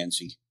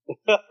Woodmansey.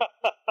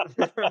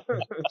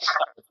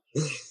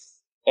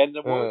 And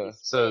the word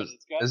so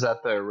is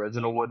that the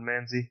original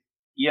Woodmansey?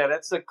 Yeah,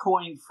 that's the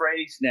coined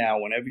phrase now.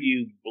 Whenever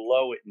you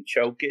blow it and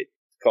choke it,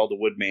 it's called the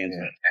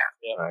Woodmansey.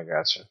 Yeah. I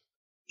gotcha.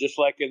 Just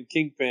like in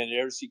Kingpin.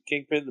 You ever see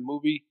Kingpin, the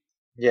movie?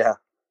 Yeah.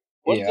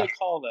 What did they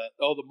call that?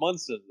 Oh, the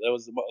Munson.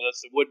 That's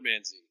the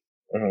Woodmansey.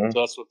 Mm-hmm. So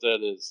that's what that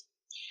is.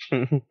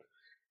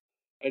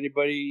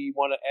 Anybody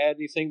want to add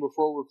anything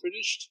before we're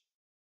finished?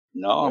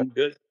 No, I'm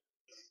good.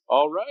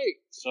 All right.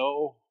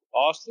 So,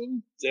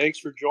 Austin, thanks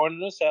for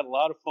joining us. Had a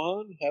lot of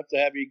fun. Have to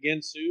have you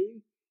again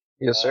soon.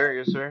 Yes,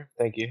 sir.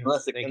 Thank you.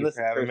 Thank you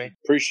for having me.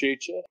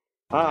 Appreciate you.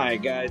 Hi,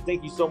 guys.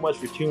 Thank you so much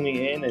for tuning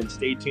in, and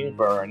stay tuned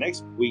for our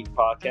next week's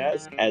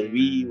podcast as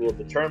we will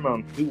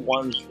determine who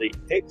won the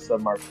picks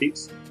of Mark's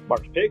picks,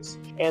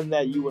 and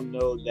that you will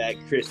know that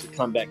Chris, the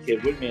comeback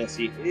kid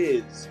Woodmansey,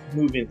 is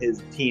moving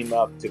his team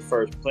up to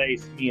first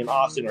place. Me and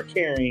Austin are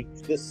carrying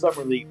this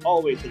summer league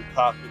all the way to the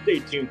top. So stay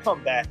tuned.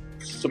 Come back.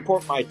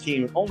 Support my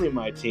team, only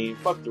my team.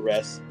 Fuck the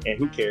rest, and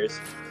who cares?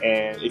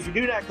 And if you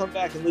do not come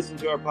back and listen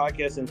to our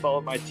podcast and follow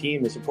my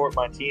team and support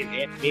my team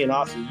and me and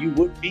Austin, you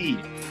would be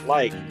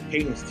like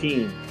Hayden's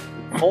team,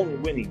 only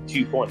winning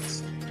 2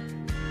 points.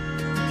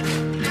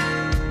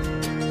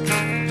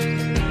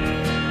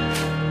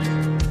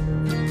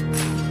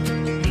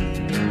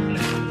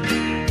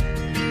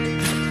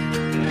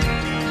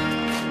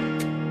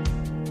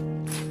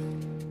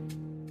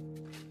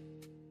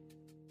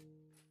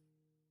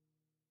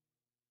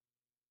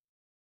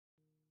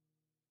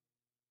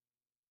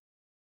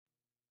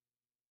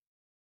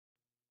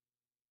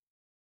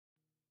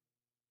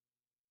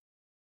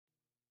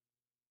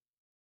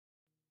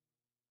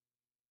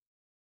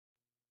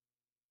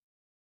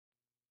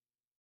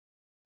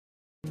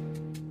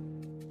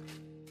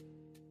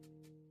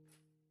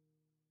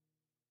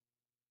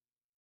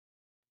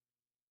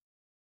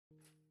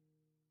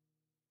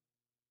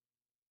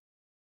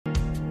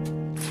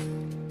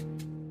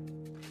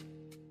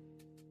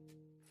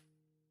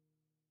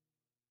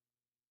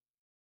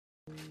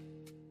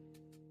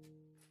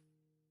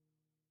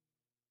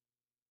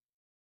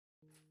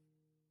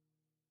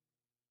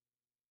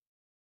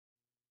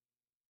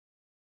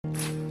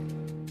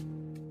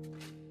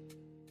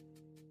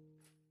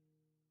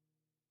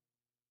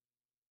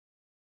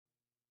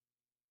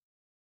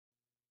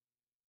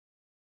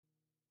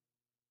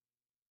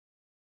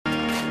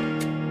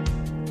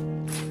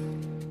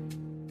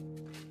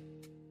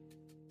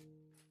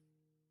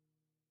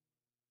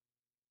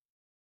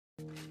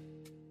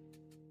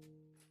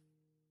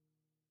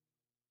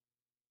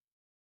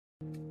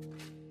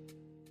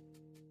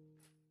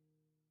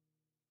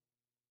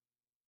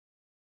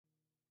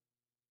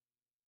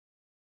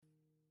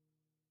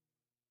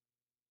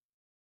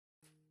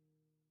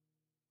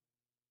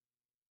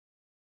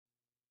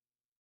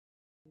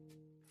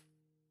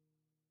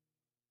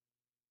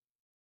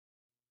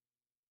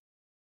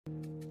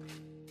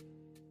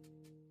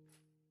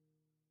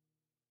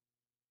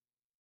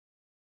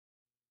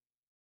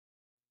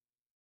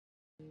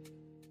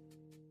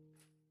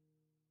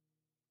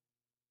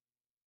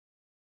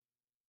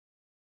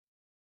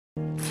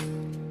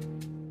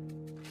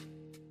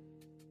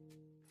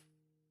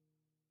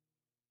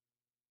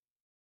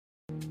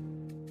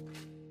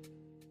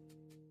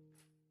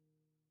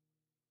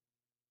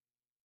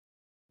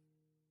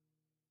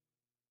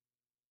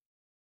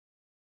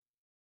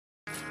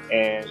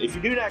 And if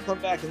you do not come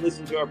back and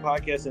listen to our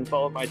podcast and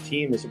follow my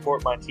team and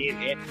support my team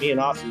and me and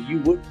Austin, you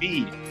would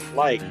be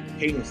like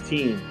Hayden's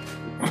team,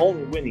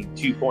 only winning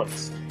 2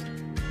 points.